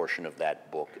Chicago portion of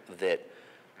that book that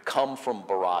come from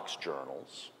Barack's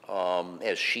journals.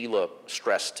 As Sheila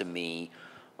stressed to me,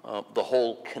 the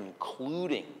whole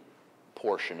concluding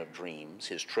portion of Dreams,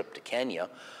 his trip to Kenya,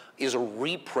 is a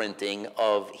reprinting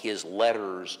of his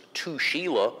letters to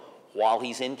Sheila while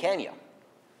he's in Kenya.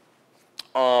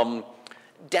 Down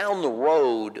the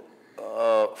road,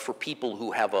 for people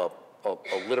who have a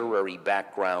literary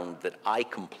background that I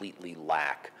completely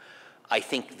lack, I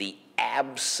think the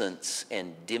absence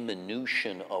and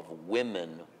diminution of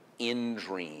women in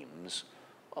Dreams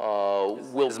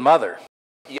will His mother.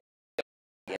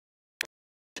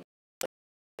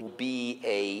 Be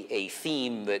a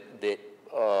theme that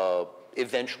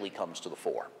eventually comes to the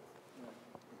fore.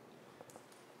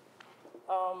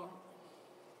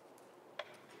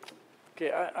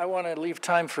 Okay, I want to leave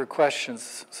time for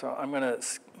questions, so I'm going to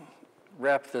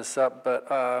wrap this up.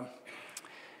 But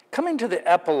coming to the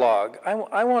epilogue,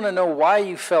 I want to know why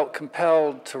you felt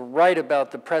compelled to write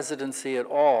about the presidency at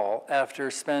all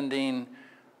after spending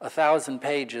 1,000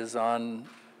 pages on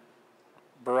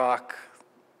Barack,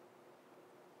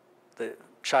 the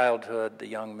childhood, the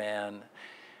young man.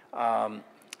 And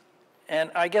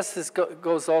I guess this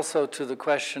goes also to the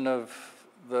question of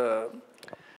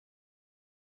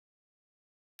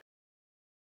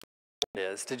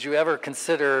did you ever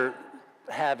consider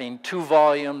having 2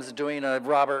 volumes, doing a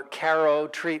Robert Garrow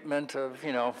treatment of,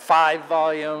 5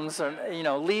 volumes, and,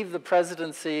 leave the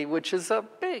presidency, which is a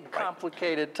big,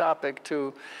 complicated topic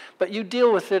too. But you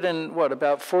deal with it in, what,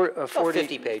 about 40,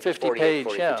 50 pages, 50 40, page,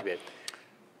 40, yeah. 50 pages.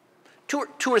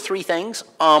 Two or three things.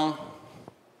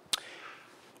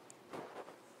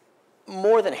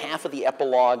 More than half of the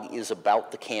epilogue is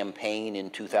about the campaign in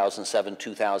 2007,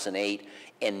 2008,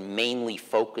 and mainly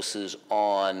focuses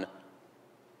on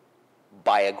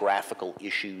biographical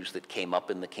issues that came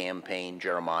up in the campaign.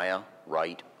 Jeremiah,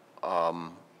 right?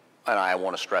 And I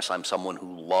want to stress I'm someone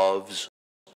who loves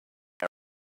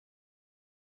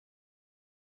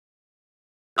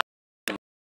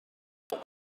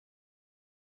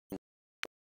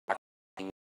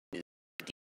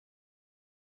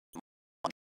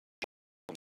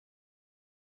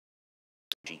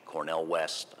Cornell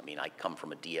West. I mean, I come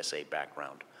from a DSA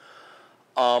background.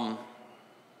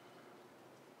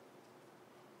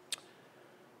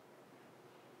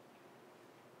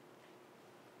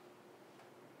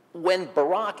 When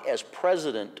Barack, as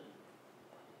president,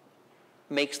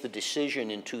 makes the decision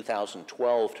in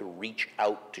 2012 to reach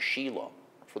out to Sheila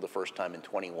for the first time in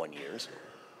 21 years,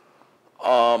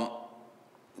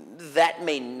 that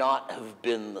may not have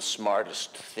been the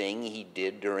smartest thing he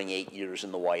did during 8 years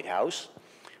in the White House,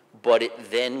 but it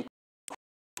then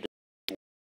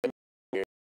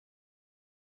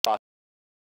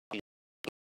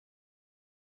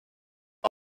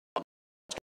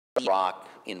Barack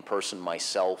in person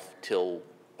myself till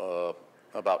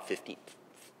about 13,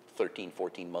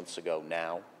 14 months ago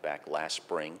now, back last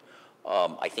spring.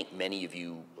 I think many of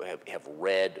you have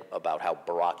read about how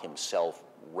Barack himself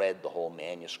read the whole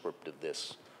manuscript of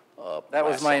this. That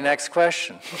was my next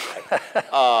question.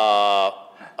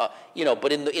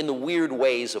 But in the weird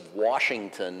ways of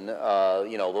Washington,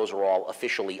 those are all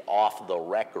officially off the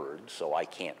record, so I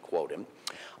can't quote him.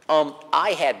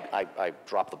 I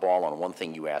dropped the ball on one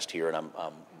thing you asked here, and I'm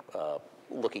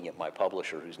looking at my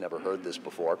publisher who's never heard this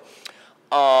before.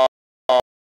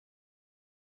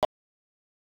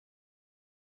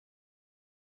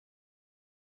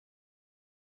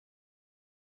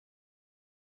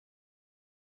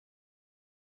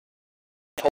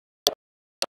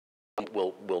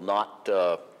 Will not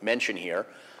mention here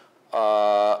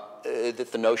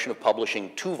that the notion of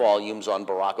publishing 2 volumes on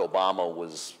Barack Obama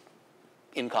was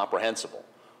incomprehensible,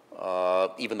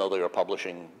 even though they were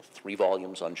publishing 3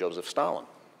 volumes on Joseph Stalin.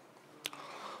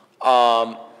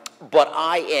 But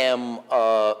I am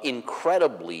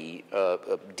incredibly,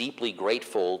 deeply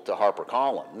grateful to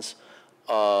HarperCollins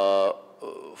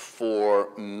for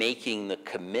making the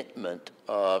commitment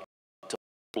to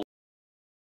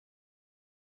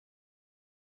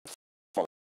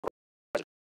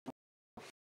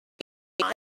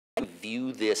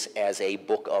view this as a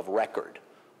book of record,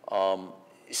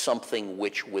 something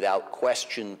which, without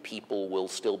question, people will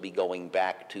still be going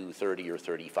back to 30 or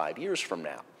 35 years from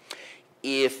now.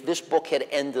 If this book had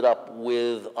ended up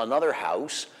with another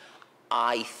house,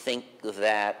 I think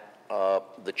that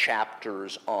the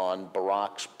chapters on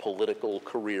Barack's political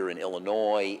career in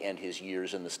Illinois and his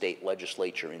years in the state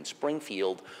legislature in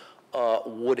Springfield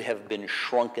would have been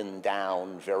shrunken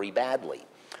down very badly.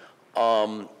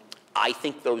 I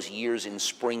think those years in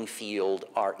Springfield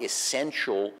are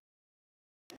essential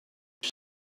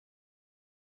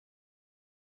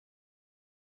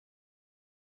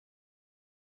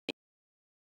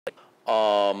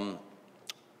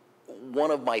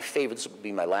one of my favorites, this will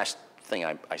be my last thing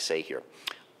I say here,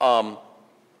 and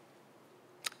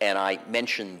I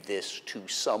mentioned this to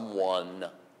someone,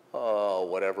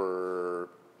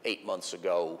 8 months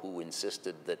ago, who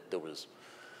insisted that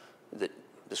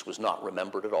this was not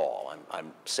remembered at all.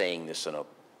 I'm saying this in a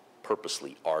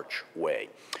purposely arch way.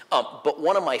 But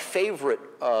one of my favorite,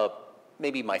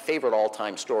 maybe my favorite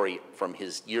all-time story from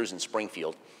his years in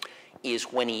Springfield is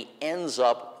when he ends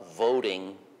up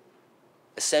voting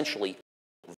essentially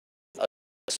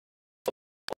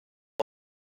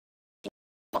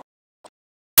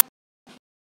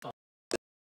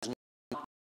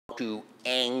to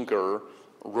anger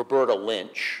Roberta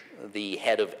Lynch, the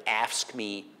head of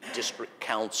AFSCME District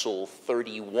Council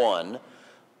 31,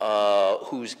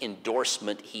 whose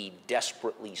endorsement he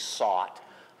desperately sought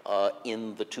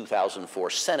in the 2004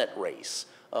 Senate race.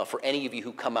 For any of you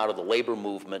who come out of the labor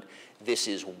movement, this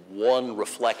is one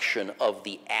reflection of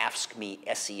the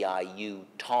AFSCME-SEIU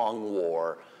Tong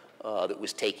War that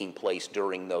was taking place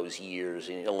during those years.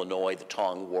 In Illinois, the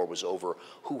Tong War was over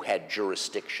who had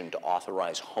jurisdiction to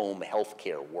authorize home health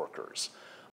care workers.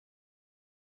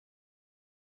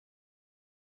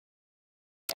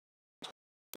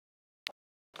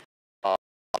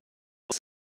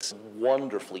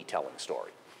 wonderfully telling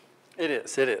story. It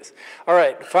is, it is. All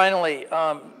right, finally,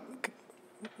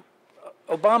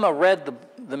 Obama read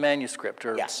the manuscript,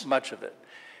 or Yes. much of it.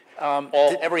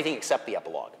 Everything except the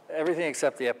epilogue. Everything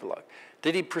except the epilogue.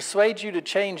 Did he persuade you to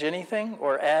change anything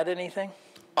or add anything?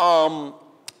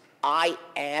 I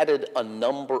added a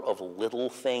number of little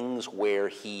things where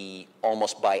he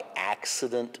almost by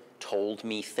accident told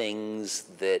me things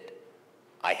that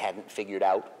I hadn't figured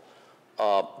out,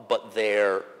 but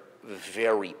they're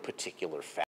very particular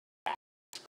facts.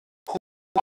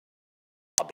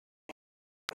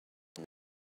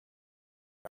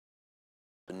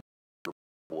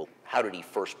 How did he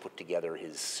first put together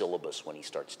his syllabus when he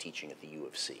starts teaching at the U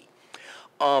of C?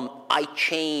 I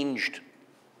changed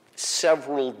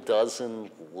several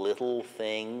dozen little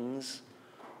things,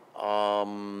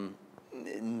 none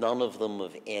of them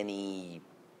of any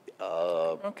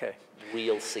Okay.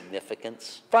 real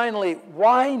significance. Finally,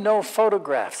 why no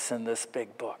photographs in this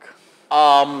big book?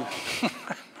 Now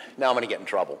I'm going to get in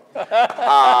trouble.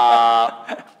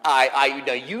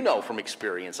 You know from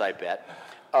experience, I bet.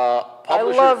 I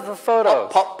love the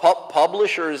photos.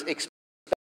 Publishers expect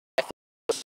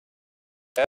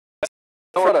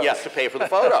Photos. yes to pay for the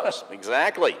photos.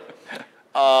 Exactly.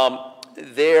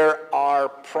 There are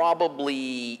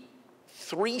probably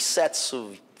 3 sets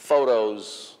of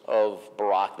photos of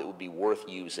Barack that would be worth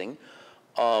using.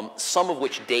 Some of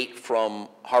which date from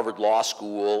Harvard Law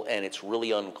School, and it's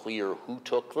really unclear who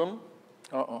took them.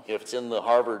 If it's in the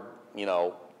Harvard,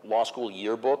 Law School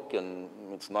yearbook, and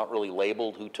it's not really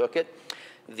labeled who took it.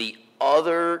 The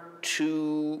other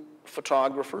 2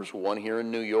 photographers, one here in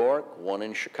New York, one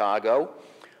in Chicago,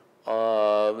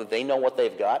 they know what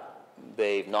they've got.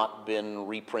 They've not been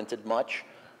reprinted much.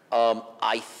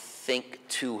 I think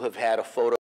to have had a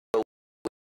photo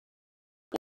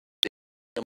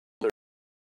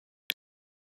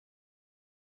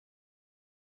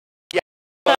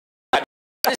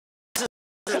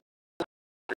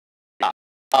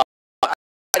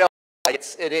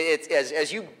It's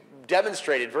as you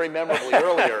demonstrated very memorably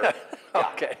earlier.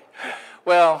 Okay.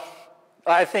 Well,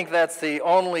 I think that's the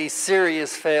only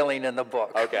serious failing in the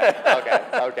book. Okay.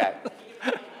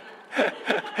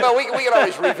 Well, we can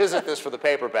always revisit this for the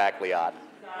paperback, Leon.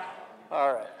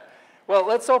 All right. Well,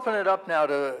 let's open it up now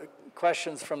to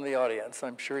questions from the audience.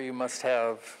 I'm sure you must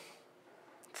have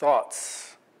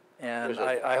thoughts, and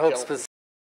I hope specific.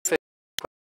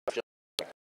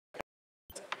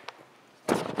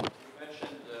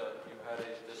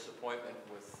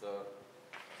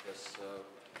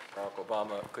 Barack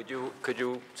Obama. Could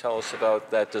you tell us about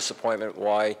that disappointment?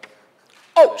 Why?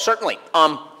 Oh, certainly.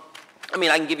 I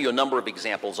can give you a number of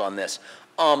examples on this.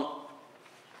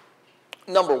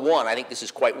 Number one, I think this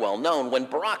is quite well known. When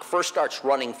Barack first starts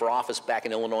running for office back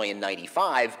in Illinois in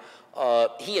 '95,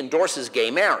 he endorses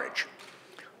gay marriage.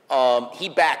 He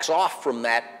backs off from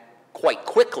that quite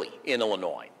quickly in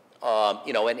Illinois,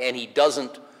 and he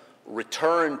doesn't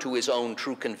return to his own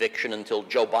true conviction until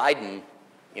Joe Biden,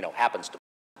 happens to.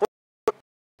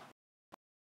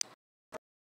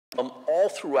 All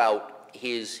throughout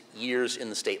his years in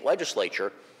the state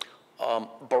legislature,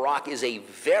 Barack is a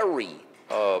very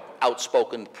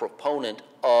outspoken proponent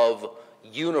of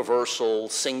universal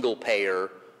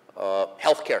single-payer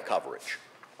health care coverage.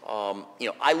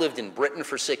 I lived in Britain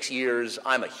for 6 years.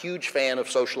 I'm a huge fan of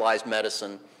socialized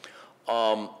medicine.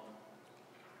 And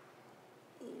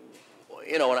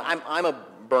I'm a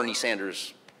Bernie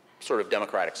Sanders sort of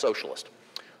democratic socialist.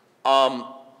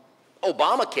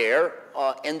 Obamacare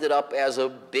ended up as a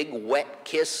big wet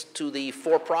kiss to the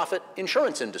for-profit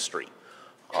insurance industry.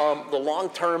 The long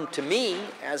term, to me,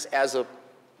 as a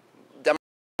Democrat,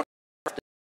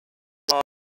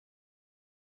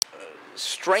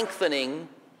 strengthening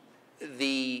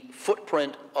the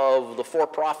footprint of the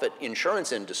for-profit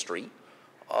insurance industry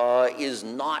is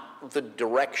not the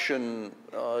direction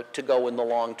to go in the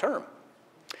long term.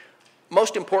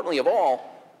 Most importantly of all,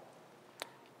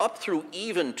 up through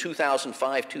even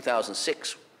 2005,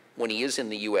 2006, when he is in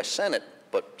the U.S. Senate,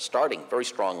 but starting very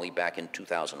strongly back in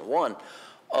 2001,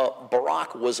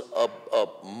 Barack was a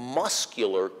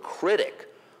muscular critic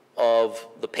of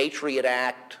the Patriot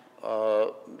Act,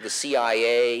 the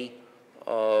CIA,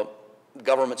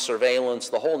 government surveillance,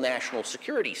 the whole national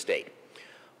security state.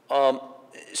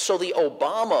 So the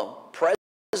Obama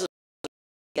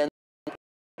president,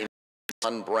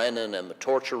 John Brennan and the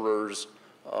torturers,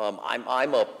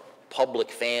 I'm a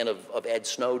public fan of Ed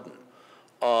Snowden.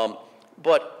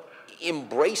 But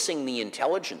embracing the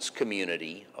intelligence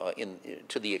community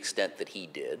to the extent that he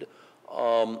did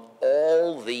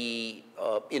all the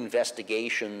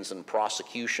investigations and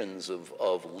prosecutions of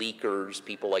leakers,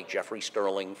 people like Jeffrey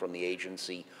Sterling from the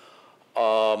agency.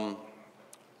 And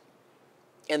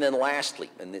then lastly,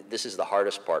 and this is the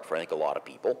hardest part for I think a lot of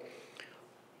people,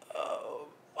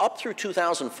 up through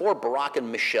 2004, Barack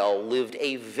and Michelle lived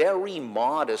a very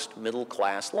modest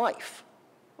middle-class life.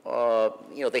 You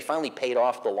know, they finally paid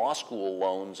off the law school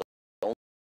loans.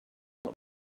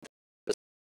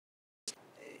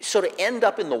 So to end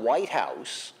up in the White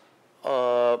House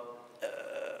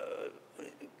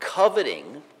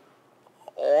coveting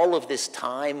all of this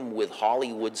time with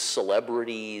Hollywood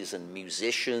celebrities and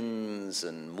musicians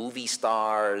and movie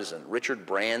stars and Richard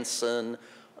Branson,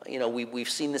 you know, we've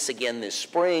seen this again this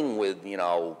spring with, you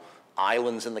know,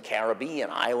 islands in the Caribbean,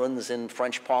 islands in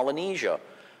French Polynesia.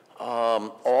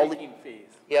 Speaking fees.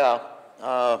 Yeah.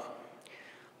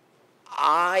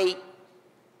 I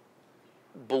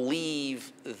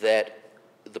believe that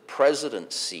the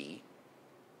presidency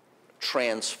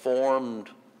transformed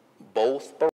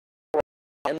both Barack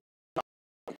and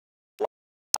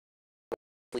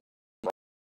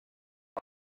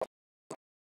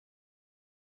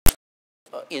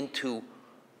into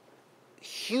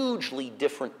hugely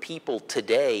different people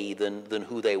today than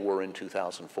who they were in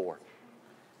 2004.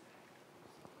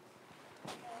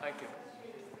 Thank you.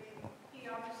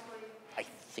 I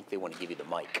think they want to give you the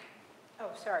mic. Oh,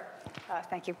 sorry.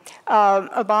 Thank you.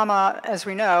 Obama, as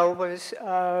we know, was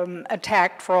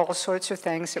attacked for all sorts of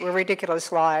things that were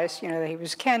ridiculous lies. You know, he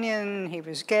was Kenyan, he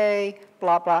was gay,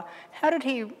 blah, blah. How did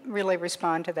he really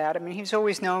respond to that? I mean, he's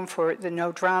always known for the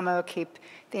no drama, keep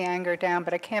the anger down,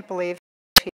 but I can't believe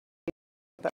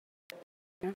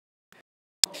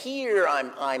Here,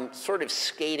 I'm sort of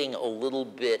skating a little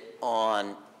bit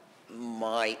on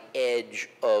my edge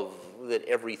of that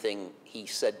everything he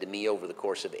said to me over the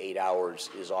course of 8 hours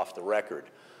is off the record.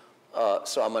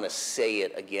 So I'm going to say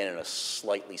it again in a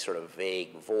slightly sort of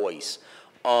vague voice.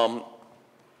 And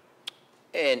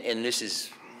this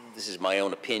is my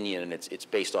own opinion, and it's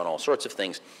based on all sorts of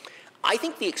things. I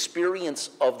think the experience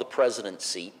of the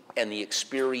presidency and the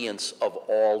experience of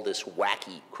all this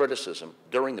wacky criticism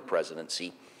during the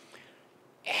presidency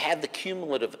had the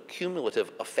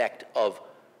cumulative effect of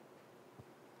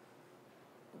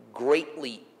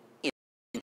greatly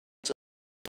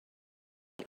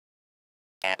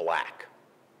black.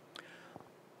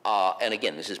 And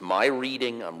again, this is my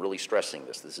reading. I'm really stressing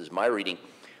this. This is my reading.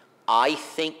 I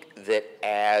think that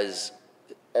as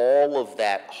all of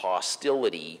that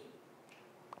hostility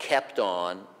kept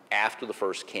on after the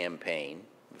first campaign,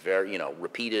 very, you know,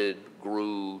 repeated,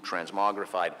 grew,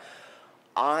 transmogrified,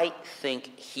 I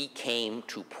think he came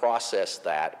to process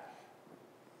that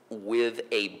with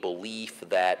a belief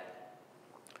that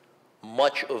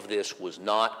much of this was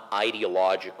not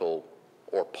ideological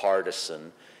or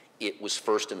partisan. It was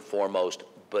first and foremost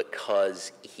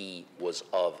because he was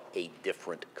of a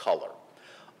different color.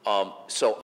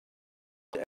 So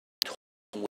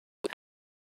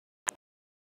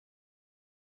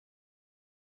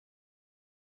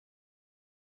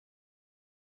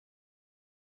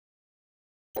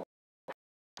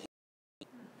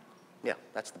yeah,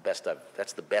 that's the best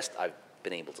I've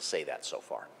been able to say that so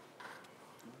far.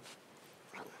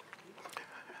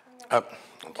 Okay.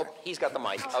 Oh, he's got the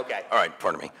mic. Okay. All right,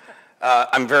 pardon me.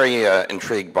 I'm very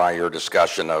intrigued by your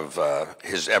discussion of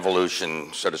his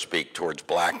evolution, so to speak, towards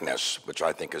blackness, which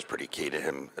I think is pretty key to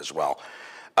him as well.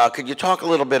 Could you talk a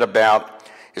little bit about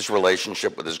his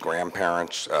relationship with his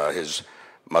grandparents, his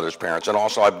mother's parents, and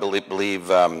also I believe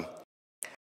for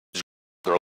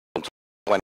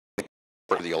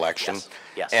the election? Yes.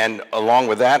 Yes. And along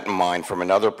with that in mind, from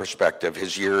another perspective,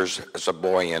 his years as a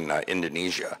boy in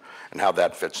Indonesia and how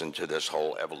that fits into this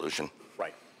whole evolution.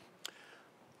 Right.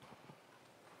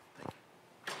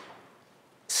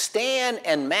 Stan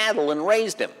and Madeline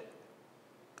raised him.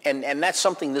 And that's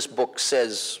something this book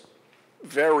says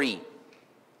very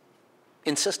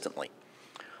insistently.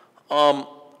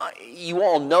 You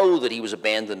all know that he was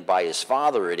abandoned by his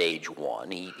father at age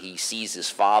 1. He sees his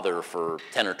father for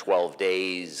 10 or 12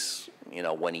 days, you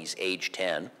know, when he's age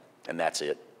 10, and that's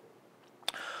it.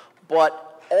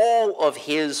 But all of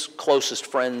his closest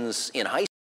friends in high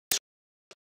school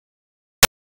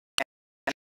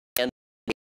and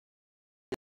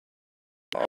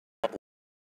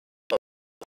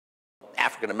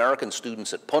African-American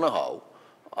students at Punahou,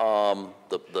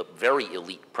 the very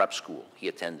elite prep school he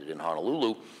attended in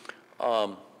Honolulu,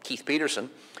 Keith Peterson,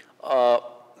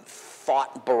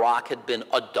 thought Barack had been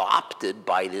adopted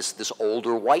by this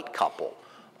older white couple.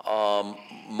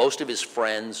 Most of his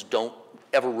friends don't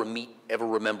ever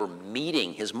remember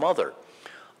meeting his mother.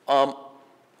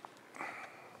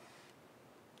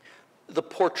 the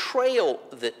portrayal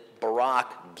that Barack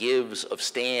gives of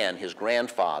Stan, his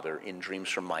grandfather, in Dreams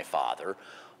from My Father,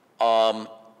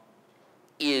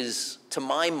 is, to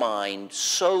my mind,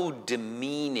 so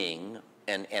demeaning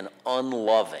and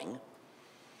unloving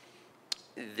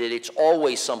that it's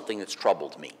always something that's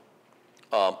troubled me.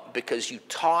 Because you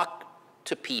talk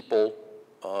to people,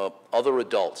 other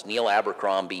adults, Neil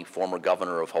Abercrombie, former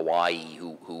governor of Hawaii,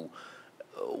 who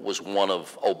was one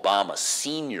of Obama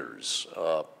Sr.'s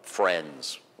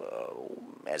friends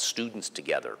as students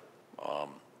together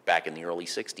back in the early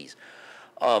 60s.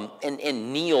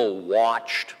 And Neil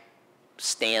watched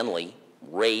Stanley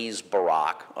raise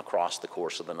Barack across the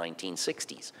course of the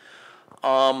 1960s.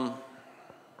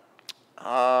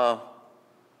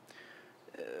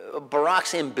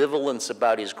 Barack's ambivalence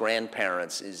about his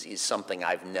grandparents is something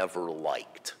I've never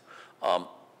liked.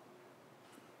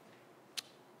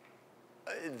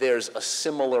 There's a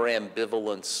similar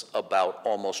ambivalence about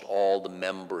almost all the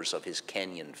members of his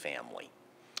Kenyan family.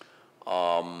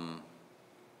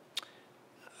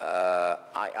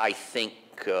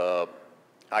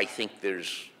 I think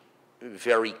there's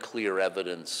very clear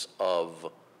evidence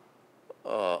of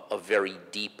a very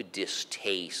deep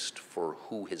distaste for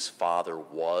who his father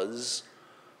was.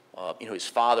 His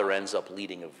father ends up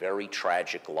leading a very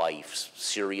tragic life,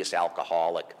 serious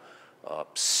alcoholic,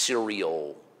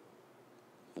 serial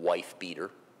wife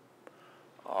beater.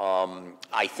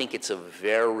 I think it's a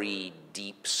very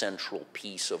deep central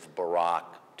piece of Barack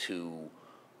to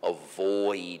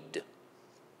avoid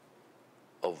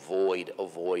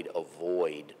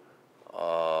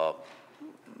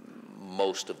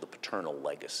most of the paternal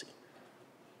legacy.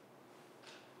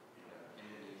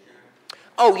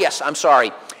 Oh, yes, I'm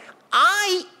sorry.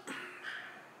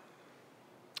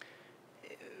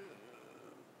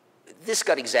 This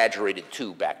got exaggerated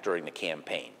too back during the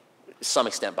campaign, to some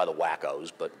extent by the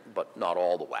wackos, but not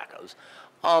all the wackos.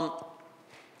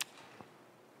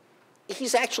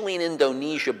 He's actually in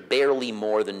Indonesia barely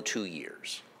more than 2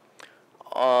 years.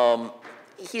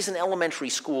 He's an elementary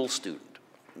school student.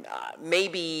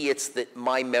 Maybe it's that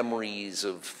my memories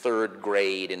of third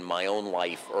grade in my own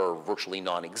life are virtually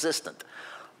non-existent.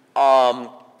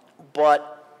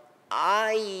 But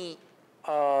I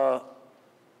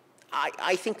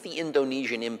think the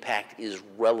Indonesian impact is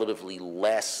relatively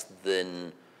less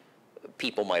than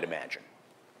people might imagine.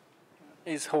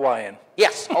 He's Hawaiian.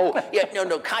 Yes. Oh, yeah.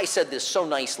 No. Kai said this so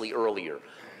nicely earlier.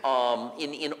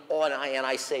 And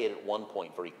I say it at one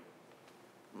point very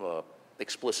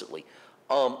explicitly.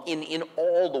 In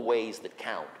all the ways that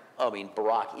count, I mean,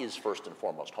 Barack is first and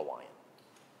foremost Hawaiian.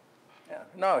 Yeah.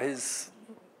 No, his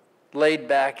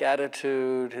laid-back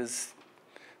attitude, his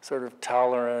sort of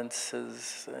tolerance,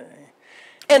 his...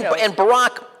 And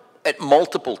Barack, at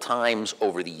multiple times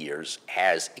over the years,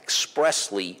 has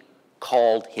expressly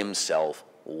called himself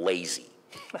lazy.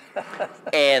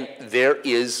 And there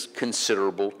is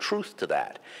considerable truth to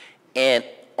that. And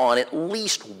on at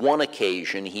least one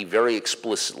occasion, he very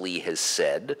explicitly has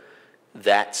said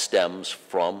that stems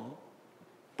from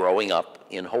growing up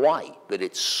in Hawaii, that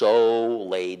it's so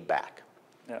laid back.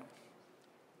 Yeah.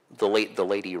 The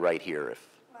lady right here, if...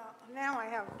 Now I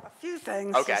have a few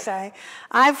things Okay. to say.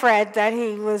 I've read that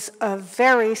he was a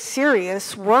very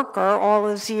serious worker all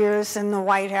his years in the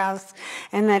White House,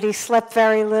 and that he slept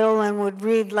very little and would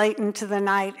read late into the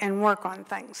night and work on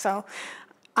things. So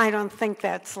I don't think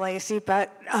that's lazy, but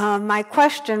my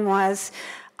question was,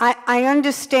 I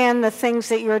understand the things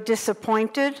that you're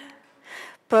disappointed,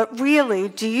 but really,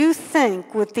 do you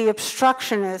think with the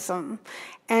obstructionism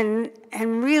and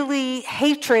really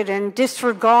hatred and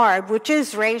disregard, which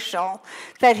is racial,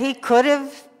 that he could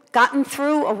have gotten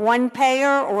through a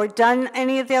one-payer or done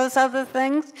any of those other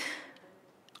things?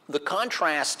 The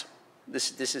contrast,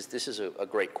 this is a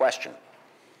great question.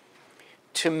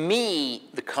 To me,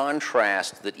 the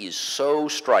contrast that is so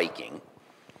striking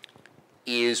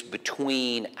is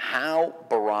between how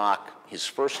Barack, his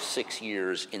first 6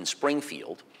 years in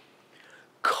Springfield,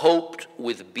 coped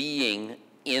with being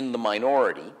in the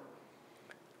minority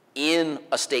in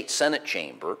a state Senate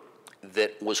chamber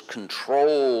that was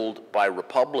controlled by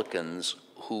Republicans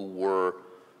who were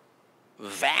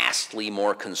vastly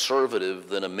more conservative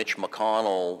than a Mitch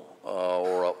McConnell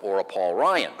or a Paul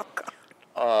Ryan.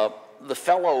 The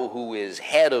fellow who is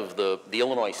head of the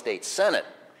Illinois State Senate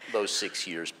those 6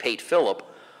 years, Pate Phillip,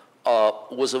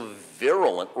 was a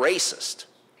virulent racist,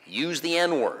 used the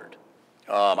N-word.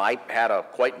 I had a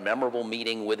quite memorable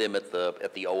meeting with him at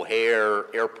the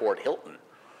O'Hare Airport Hilton.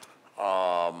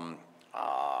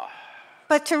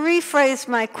 But to rephrase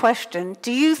my question,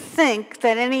 do you think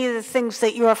that any of the things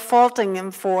that you're faulting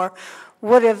him for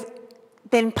would have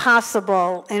been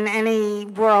possible in any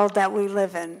world that we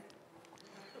live in?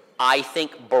 I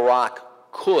think Barack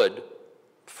could,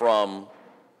 from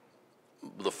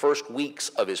the first weeks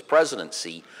of his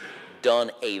presidency,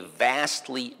 done a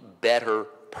vastly better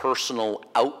personal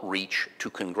outreach to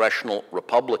congressional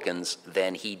Republicans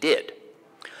than he did.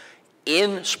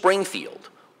 In Springfield,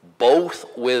 both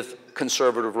with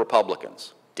conservative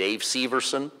Republicans, Dave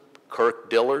Severson, Kirk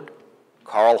Dillard,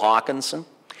 Carl Hawkinson,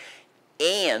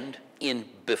 and in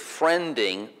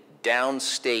befriending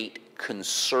downstate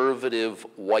conservative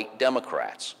white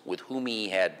Democrats with whom he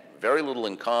had very little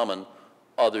in common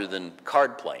other than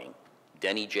card playing,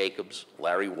 Denny Jacobs,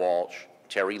 Larry Walsh,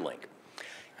 Terry Link.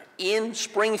 In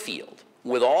Springfield,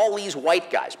 with all these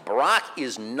white guys, Barack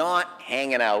is not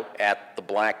hanging out at the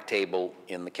black table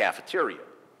in the cafeteria,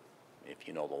 if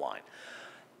you know the line.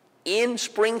 In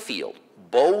Springfield,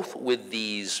 both with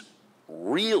these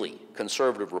really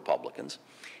conservative Republicans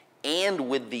and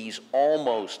with these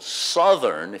almost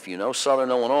southern, if you know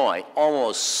Southern Illinois,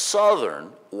 almost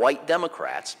southern white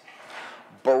Democrats,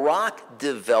 Barack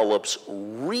develops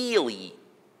really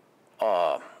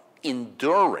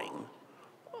enduring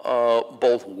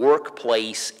both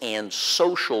workplace and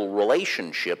social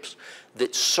relationships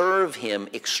that serve him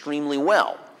extremely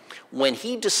well. When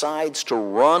he decides to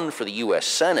run for the U.S.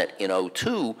 Senate in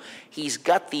 '02, he's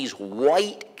got these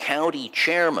white county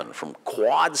chairmen from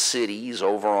Quad Cities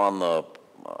over on the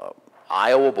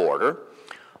Iowa border,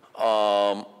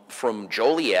 from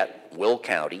Joliet, Will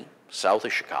County, south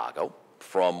of Chicago,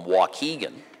 from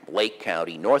Waukegan, Lake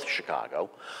County, north of Chicago.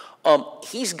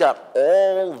 He's got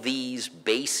all these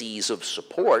bases of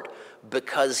support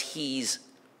because he's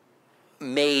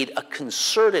made a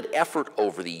concerted effort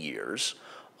over the years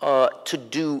to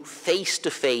do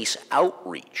face-to-face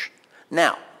outreach.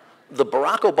 Now, the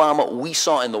Barack Obama we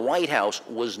saw in the White House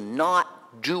was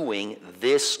not doing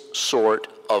this sort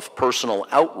of personal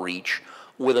outreach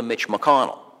with a Mitch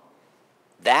McConnell.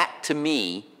 That, to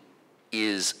me,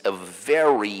 is a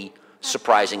very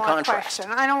surprising contrast.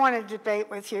 Question. I don't want to debate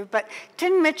with you, but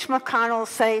didn't Mitch McConnell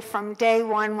say from day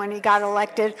one when he got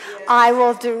elected, I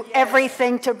will do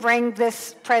everything to bring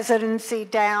this presidency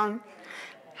down?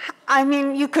 I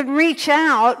mean, you could reach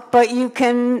out, but you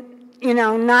can, you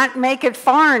know, not make it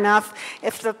far enough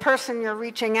if the person you're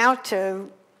reaching out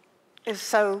to is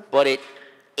so... But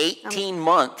 18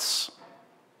 months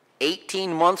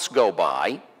go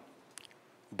by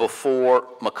before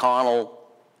McConnell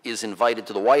is invited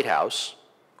to the White House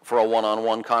for a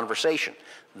one-on-one conversation.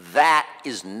 That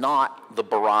is not the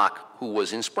Barack who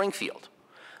was in Springfield.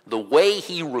 The way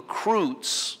he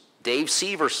recruits Dave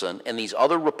Severson and these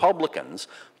other Republicans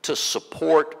to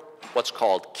support what's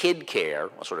called Kid Care,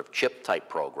 a sort of CHIP-type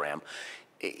program,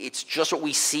 it's just what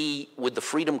we see with the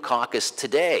Freedom Caucus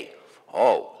today.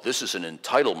 Oh, this is an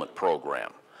entitlement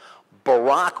program.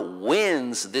 Barack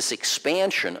wins this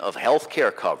expansion of health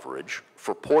care coverage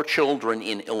for poor children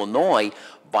in Illinois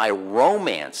by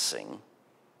romancing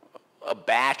a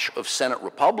batch of Senate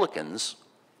Republicans,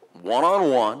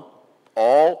 one-on-one,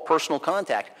 all personal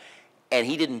contact, and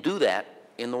he didn't do that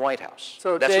in the White House.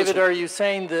 So, David, are you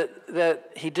saying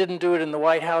that he didn't do it in the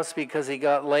White House because he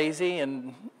got lazy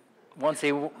and once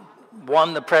he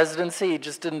won the presidency, he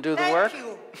just didn't do the work? Thank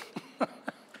you.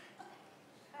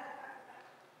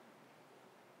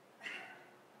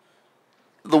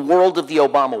 The world of the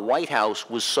Obama White House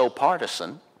was so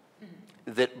partisan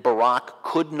that Barack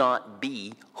could not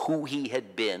be who he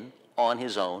had been on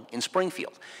his own in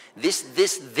Springfield.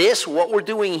 What we're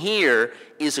doing here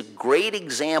is a great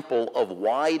example of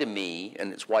why, to me,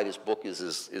 and it's why this book is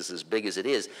as big as it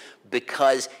is,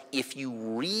 because if you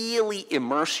really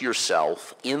immerse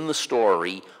yourself in the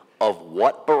story of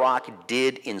what Barack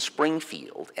did in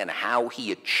Springfield and how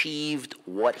he achieved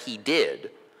what he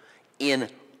did in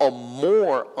a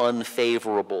more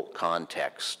unfavorable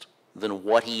context than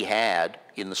what he had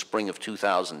in the spring of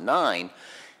 2009,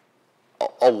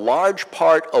 a large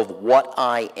part of what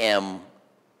I am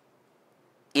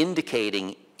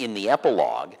indicating in the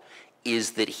epilogue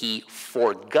is that he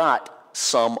forgot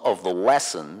some of the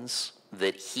lessons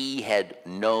that he had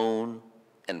known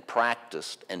and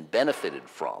practiced and benefited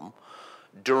from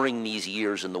during these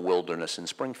years in the wilderness in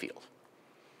Springfield.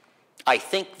 I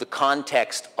think the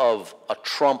context of a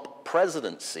Trump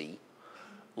presidency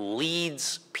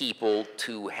leads people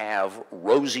to have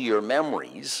rosier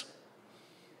memories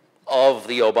of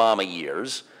the Obama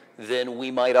years than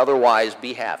we might otherwise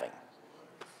be having.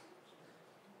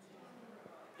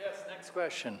 Yes, next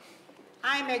question.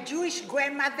 I'm a Jewish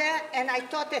grandmother, and I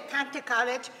taught at Hunter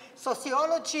College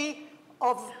sociology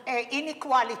of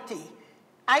inequality.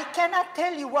 I cannot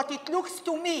tell you what it looks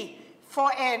to me for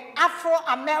an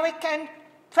Afro-American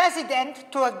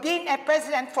president to have been a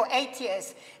president for 8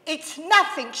 years. It's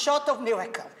nothing short of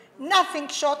miracle. Nothing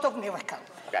short of miracle.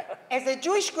 Okay. As a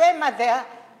Jewish grandmother,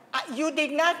 you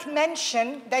did not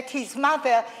mention that his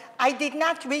mother, I did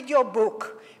not read your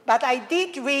book, but I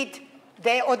did read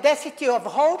The Audacity of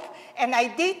Hope, and I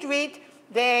did read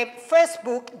the first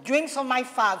book, Dreams of My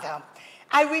Father.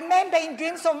 I remember in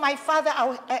Dreams of My Father,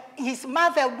 his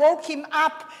mother woke him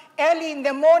up early in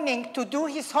the morning to do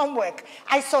his homework.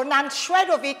 I saw none shred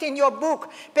of it in your book.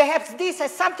 Perhaps this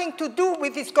has something to do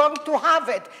with his going to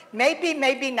Harvard. Maybe,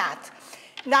 maybe not.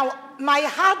 Now, my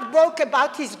heart broke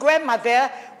about his grandmother,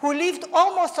 who lived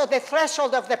almost on the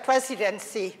threshold of the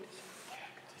presidency.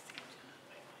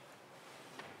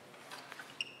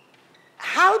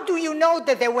 How do you know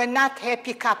that they were not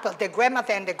happy couple, the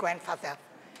grandmother and the grandfather?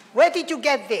 Where did you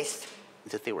get this?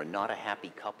 That they were not a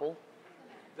happy couple?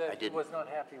 That he was not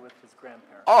happy with his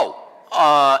grandparents.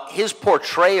 Oh, his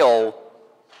portrayal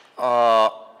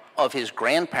of his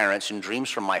grandparents in Dreams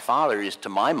from My Father is, to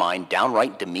my mind,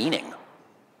 downright demeaning.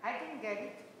 I didn't get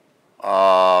it.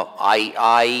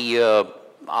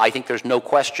 I think there's no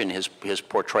question his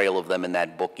portrayal of them in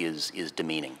that book is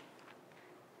demeaning.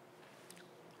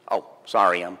 Oh,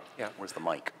 sorry, where's the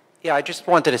mic? Yeah, I just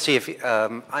wanted to see if,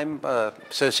 I'm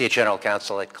Associate General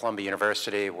Counsel at Columbia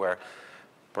University, where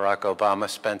Barack Obama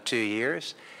spent 2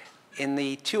 years. In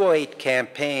the 2008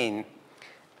 campaign,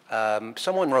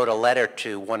 someone wrote a letter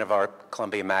to one of our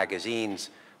Columbia magazines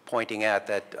pointing out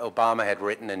that Obama had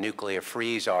written a nuclear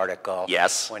freeze article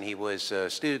when he was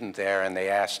a student there, and they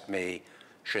asked me,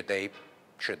 should they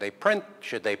print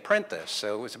this?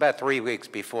 So it was about 3 weeks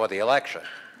before the election.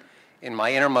 In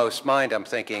my innermost mind, I'm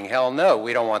thinking, hell no,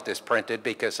 we don't want this printed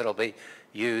because it'll be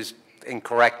used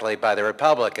incorrectly by the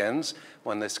Republicans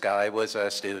when this guy was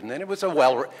a student. And it was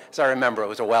as I remember, it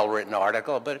was a well-written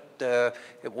article, but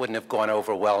it wouldn't have gone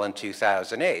over well in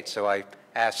 2008. So I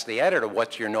asked the editor,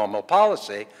 what's your normal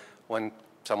policy when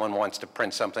someone wants to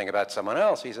print something about someone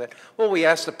else? He said, well, we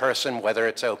ask the person whether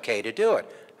it's okay to do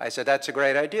it. I said, that's a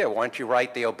great idea. Why don't you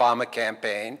write the Obama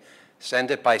campaign, send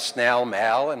it by snail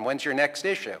mail, and when's your next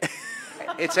issue?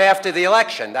 It's after the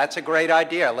election. That's a great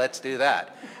idea. Let's do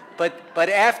that. But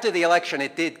after the election,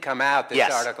 it did come out,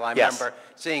 this article. I remember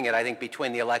seeing it, I think,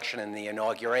 between the election and the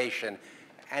inauguration,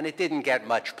 and it didn't get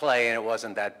much play, and it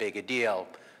wasn't that big a deal.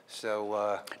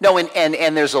 So no,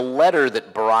 and there's a letter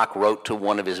that Barack wrote to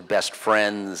one of his best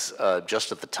friends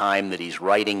just at the time that he's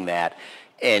writing that,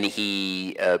 and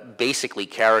he basically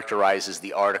characterizes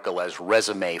the article as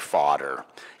resume fodder.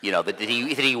 You know, that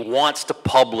he wants to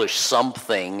publish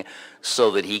something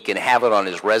so that he can have it on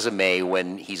his resume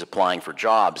when he's applying for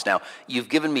jobs. Now, you've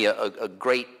given me a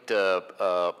great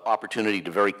opportunity to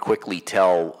very quickly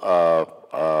tell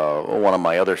one of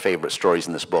my other favorite stories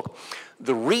in this book.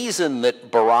 The reason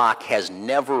that Barack has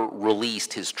never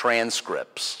released his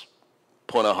transcripts,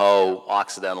 Punahou,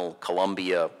 Occidental,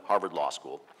 Columbia, Harvard Law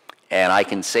School, and I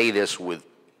can say this with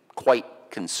quite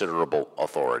considerable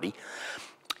authority,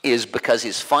 is because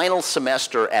his final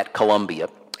semester at Columbia,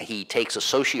 he takes a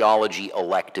sociology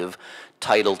elective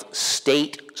titled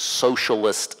State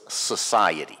Socialist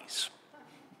Societies.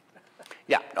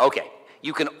 Yeah, okay.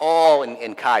 You can all,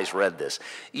 and Kai's read this,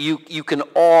 you can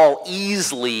all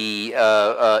easily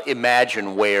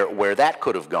imagine where that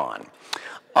could have gone.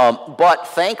 But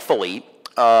thankfully,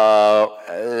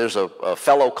 there's a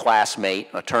fellow classmate,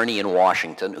 attorney in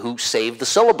Washington, who saved the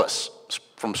syllabus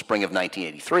from spring of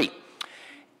 1983.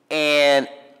 And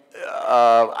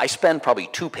I spend probably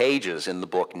 2 pages in the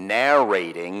book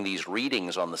narrating these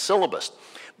readings on the syllabus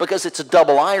because it's a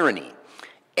double irony.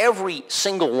 Every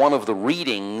single one of the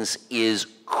readings is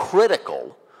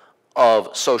critical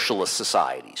of socialist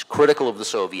societies, critical of the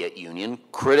Soviet Union,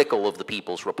 critical of the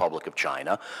People's Republic of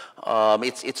China.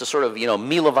 It's a sort of,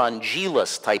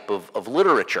 Milovangelis type of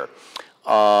literature.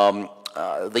 The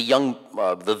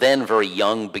then very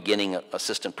young beginning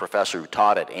assistant professor who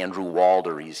taught it, Andrew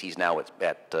Walder, he's now at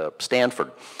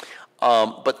Stanford.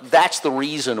 But that's the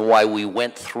reason why we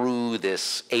went through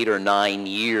this 8 or 9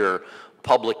 year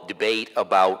public debate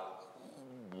about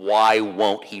why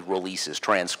won't he release his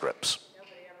transcripts.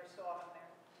 Nobody ever saw him there.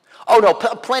 Oh no,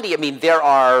 plenty. I mean, there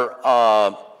are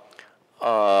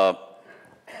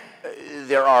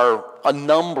a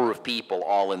number of people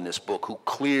all in this book who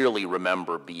clearly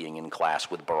remember being in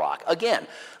class with Barack. Again,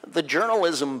 the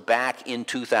journalism back in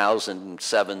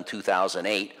 2007,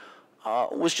 2008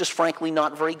 was just frankly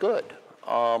not very good.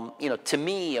 To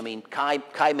me, I mean,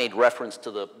 Kai made reference to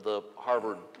the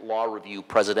Harvard Law Review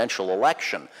presidential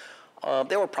election.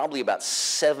 There were probably about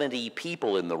 70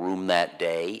 people in the room that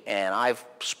day, and I've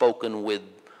spoken with,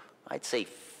 I'd say,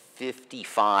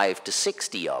 55 to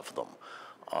 60 of them.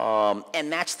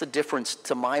 And that's the difference,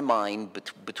 to my mind,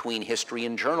 between history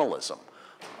and journalism.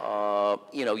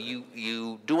 You know,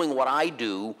 you doing what I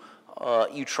do,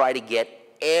 you try to get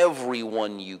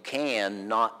everyone you can,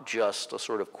 not just a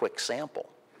sort of quick sample.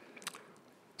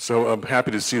 So I'm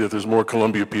happy to see that there's more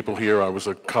Columbia people here. I was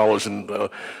a college and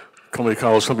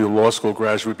Columbia Law School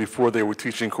graduate before they were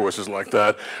teaching courses like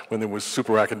that, when it was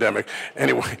super academic.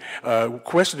 Anyway,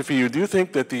 question for you. Do you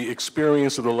think that the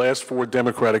experience of the last 4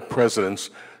 Democratic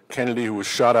presidents, Kennedy, who was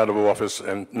shot out of office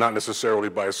and not necessarily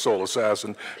by a sole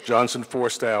assassin, Johnson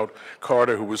forced out,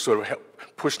 Carter, who was sort of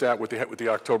pushed out with the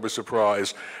October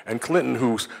surprise, and Clinton,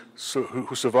 who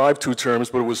survived 2 terms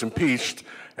but was impeached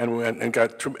and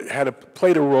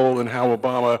played a role in how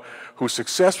Obama, who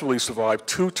successfully survived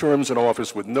 2 terms in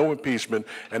office with no impeachment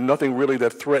and nothing really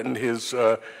that threatened his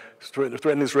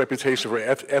reputation for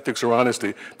ethics or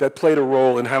honesty, that played a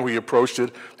role in how he approached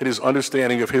it, and his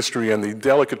understanding of history and the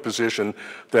delicate position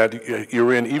that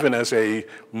you're in, even as a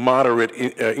moderate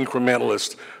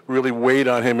incrementalist, really weighed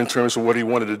on him in terms of what he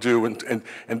wanted to do,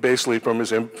 and basically from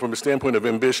a standpoint of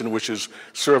ambition, which is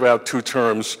serve out 2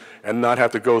 terms and not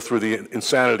have to go through the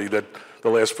insanity that the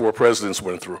last 4 presidents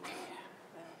went through.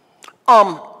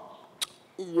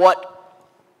 What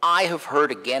I have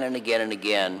heard again and again and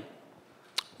again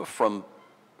from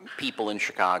people in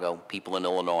Chicago, people in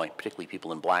Illinois, particularly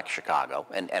people in Black Chicago,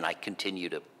 and I continue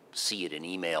to see it in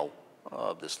email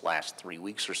this last 3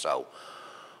 weeks or so,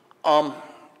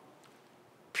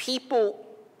 people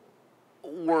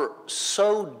were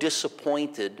so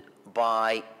disappointed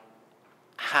by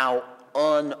how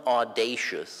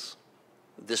unaudacious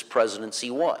this presidency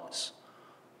was.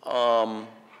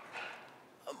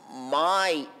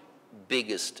 My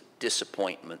biggest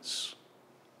disappointments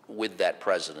with that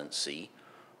presidency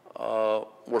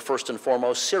were first and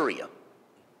foremost Syria.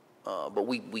 But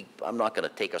I'm not going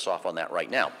to take us off on that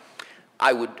right now.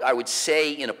 I would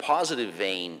say in a positive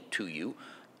vein to you,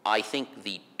 I think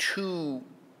the 2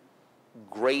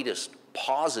 greatest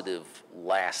positive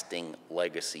lasting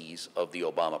legacies of the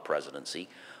Obama presidency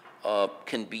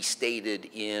can be stated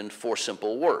in 4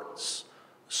 simple words: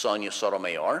 Sonia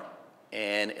Sotomayor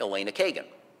and Elena Kagan.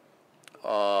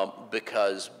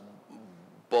 Because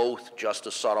both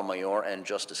Justice Sotomayor and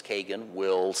Justice Kagan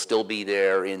will still be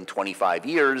there in 25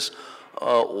 years,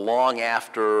 long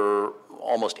after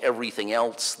almost everything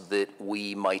else that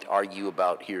we might argue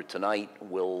about here tonight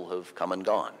will have come and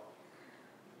gone.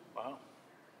 Wow.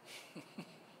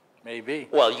 Maybe.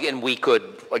 Well, and we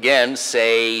could, again,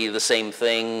 say the same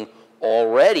thing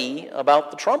already about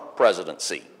the Trump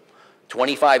presidency.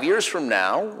 25 years from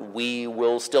now, we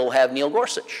will still have Neil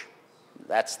Gorsuch.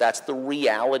 That's the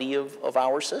reality of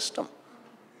our system.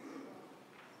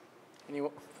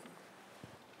 Anyone?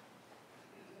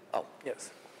 Oh, yes.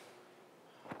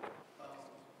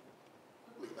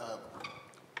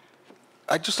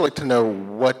 I'd just like to know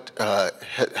what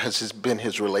has been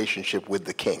his relationship with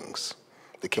the Kings,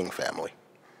 the King family,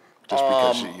 just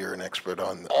because you're an expert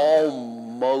on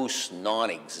almost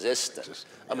non-existent.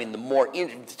 I mean,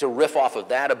 to riff off of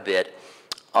that a bit,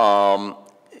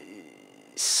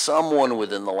 someone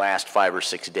within the last 5 or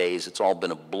 6 days, it's all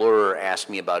been a blur, asked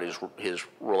me about his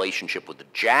relationship with the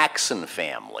Jackson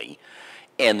family.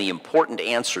 And the important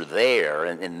answer there,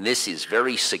 and this is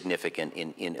very significant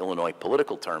in Illinois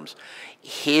political terms,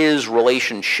 his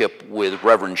relationship with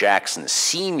Reverend Jackson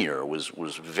Sr.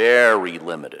 was very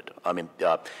limited. I mean,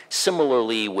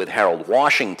 similarly with Harold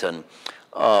Washington,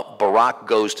 Barack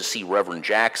goes to see Reverend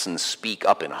Jackson speak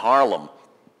up in Harlem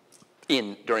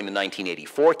during the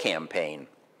 1984 campaign,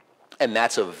 and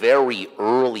that's a very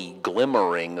early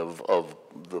glimmering of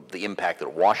the impact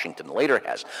that Washington later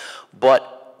has.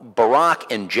 But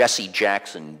Barack and Jesse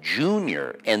Jackson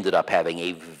Jr. ended up having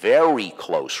a very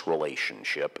close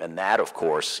relationship, and that, of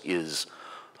course, is,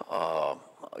 a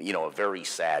very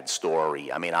sad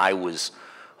story. I mean, I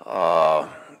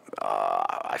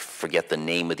forget the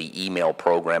name of the email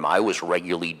program. I was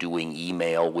regularly doing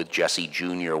email with Jesse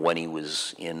Jr. when he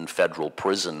was in federal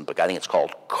prison, but I think it's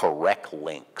called Correct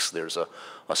Links. There's a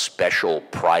special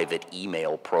private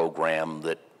email program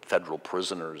that federal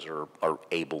prisoners are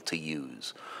able to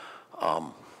use.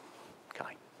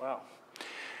 Okay. Wow.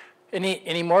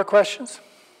 Any more questions?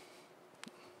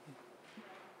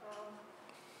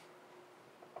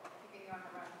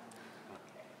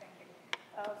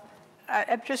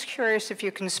 I'm just curious if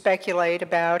you can speculate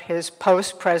about his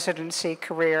post-presidency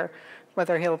career,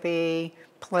 whether he'll be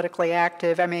politically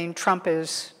active. I mean, Trump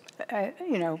is,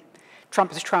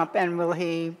 Trump is Trump, and will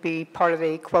he be part of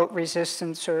the, quote,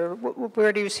 resistance, or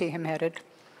where do you see him headed?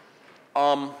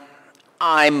 I'm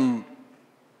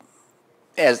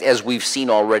as we've seen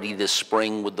already this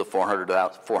spring with the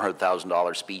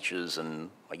 $400,000 speeches, and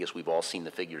I guess we've all seen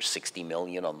the figure 60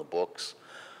 million on the books.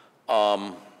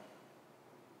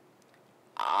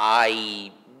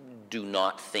 I do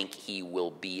not think he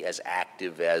will be as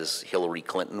active as Hillary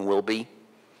Clinton will be.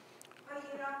 But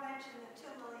you don't mention the $2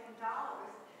 million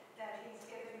that he's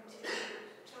given to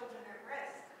children at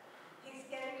risk. He's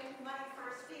getting money for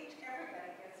a speech.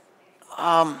 Everybody gets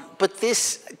money. But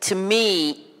this, to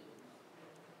me,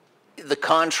 the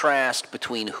contrast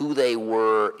between who they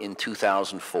were in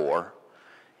 2004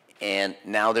 and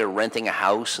now they're renting a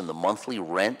house and the monthly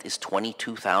rent is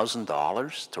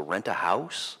 $22,000 to rent a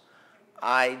house.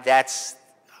 I'm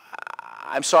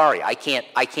sorry, I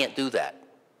can't do that.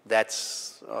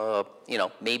 That's, you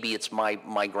know, maybe it's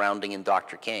my grounding in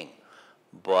Dr. King,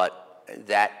 but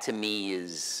that to me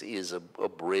is a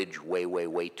bridge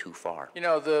way too far. You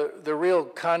know, the real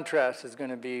contrast is going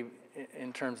to be,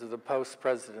 in terms of the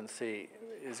post-presidency,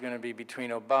 is going to be between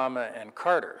Obama and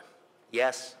Carter.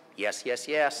 Yes.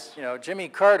 You know, Jimmy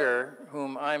Carter,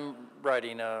 whom I'm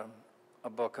writing a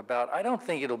book about, I don't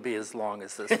think it'll be as long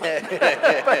as this one.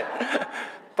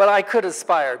 but I could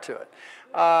aspire to it.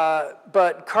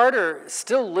 But Carter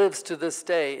still lives to this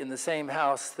day in the same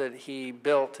house that he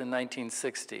built in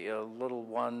 1960, a little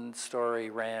one-story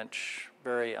ranch,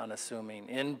 very unassuming,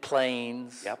 in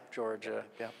Plains, Georgia.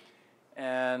 Yep.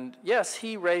 And yes,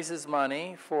 he raises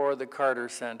money for the Carter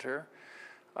Center,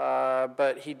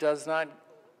 but he's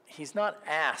not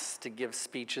asked to give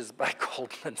speeches by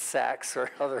Goldman Sachs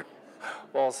or other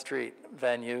Wall Street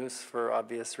venues for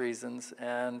obvious reasons.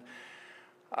 And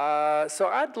so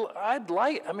I'd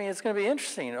like, I mean, it's going to be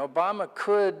interesting. Obama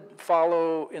could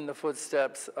follow in the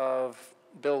footsteps of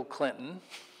Bill Clinton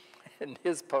in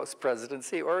his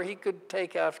post-presidency, or he could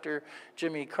take after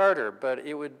Jimmy Carter, but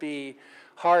it would be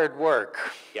hard work.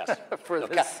 Yes. For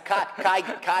this.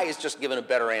 Kai has just given a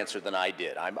better answer than I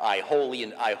did. I wholly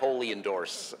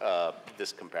endorse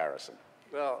this comparison.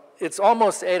 Well, it's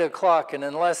almost 8 o'clock, and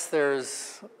unless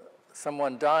there's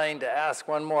someone dying to ask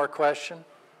one more question,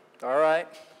 all right.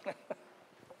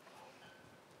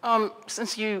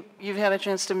 Since you've had a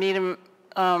chance to meet him,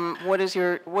 what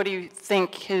do you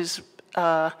think his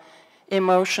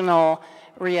emotional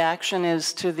reaction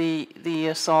is to the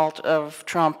assault of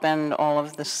Trump and all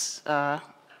of this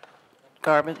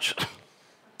garbage?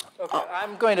 Okay,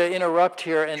 I'm going to interrupt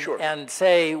here and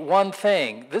say one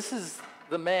thing. This is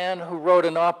the man who wrote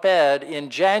an op-ed in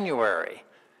January,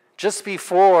 just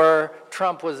before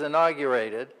Trump was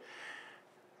inaugurated,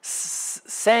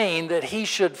 saying that he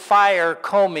should fire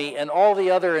Comey and all the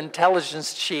other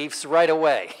intelligence chiefs right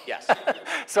away. Yes.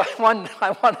 So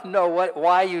I want to know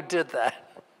why you did that.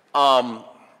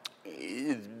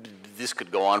 This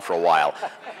could go on for a while.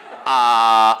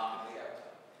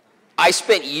 I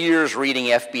spent years reading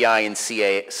FBI and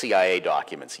CIA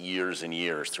documents, years and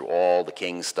years, through all the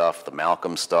King stuff, the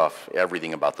Malcolm stuff,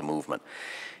 everything about the movement.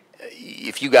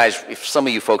 If some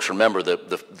of you folks remember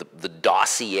the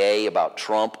dossier about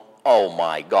Trump, oh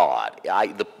my God.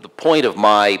 The point of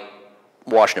my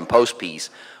Washington Post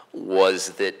piece was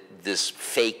that this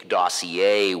fake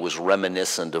dossier was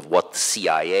reminiscent of what the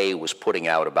CIA was putting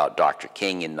out about Dr.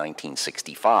 King in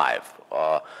 1965.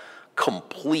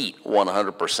 Complete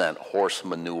 100% horse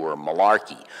manure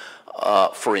malarkey.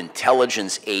 For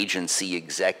intelligence agency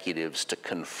executives to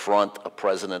confront a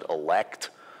president-elect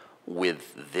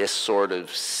with this sort of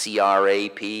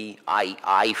CRAP,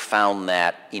 I found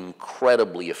that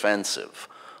incredibly offensive.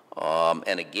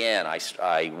 And again,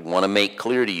 I want to make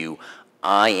clear to you,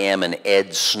 I am an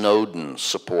Ed Snowden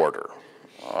supporter.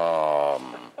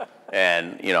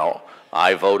 And, you know,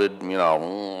 I voted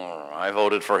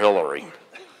for Hillary.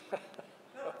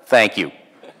 Thank you.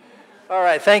 All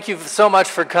right, thank you so much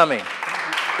for coming.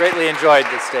 Greatly enjoyed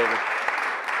this, David.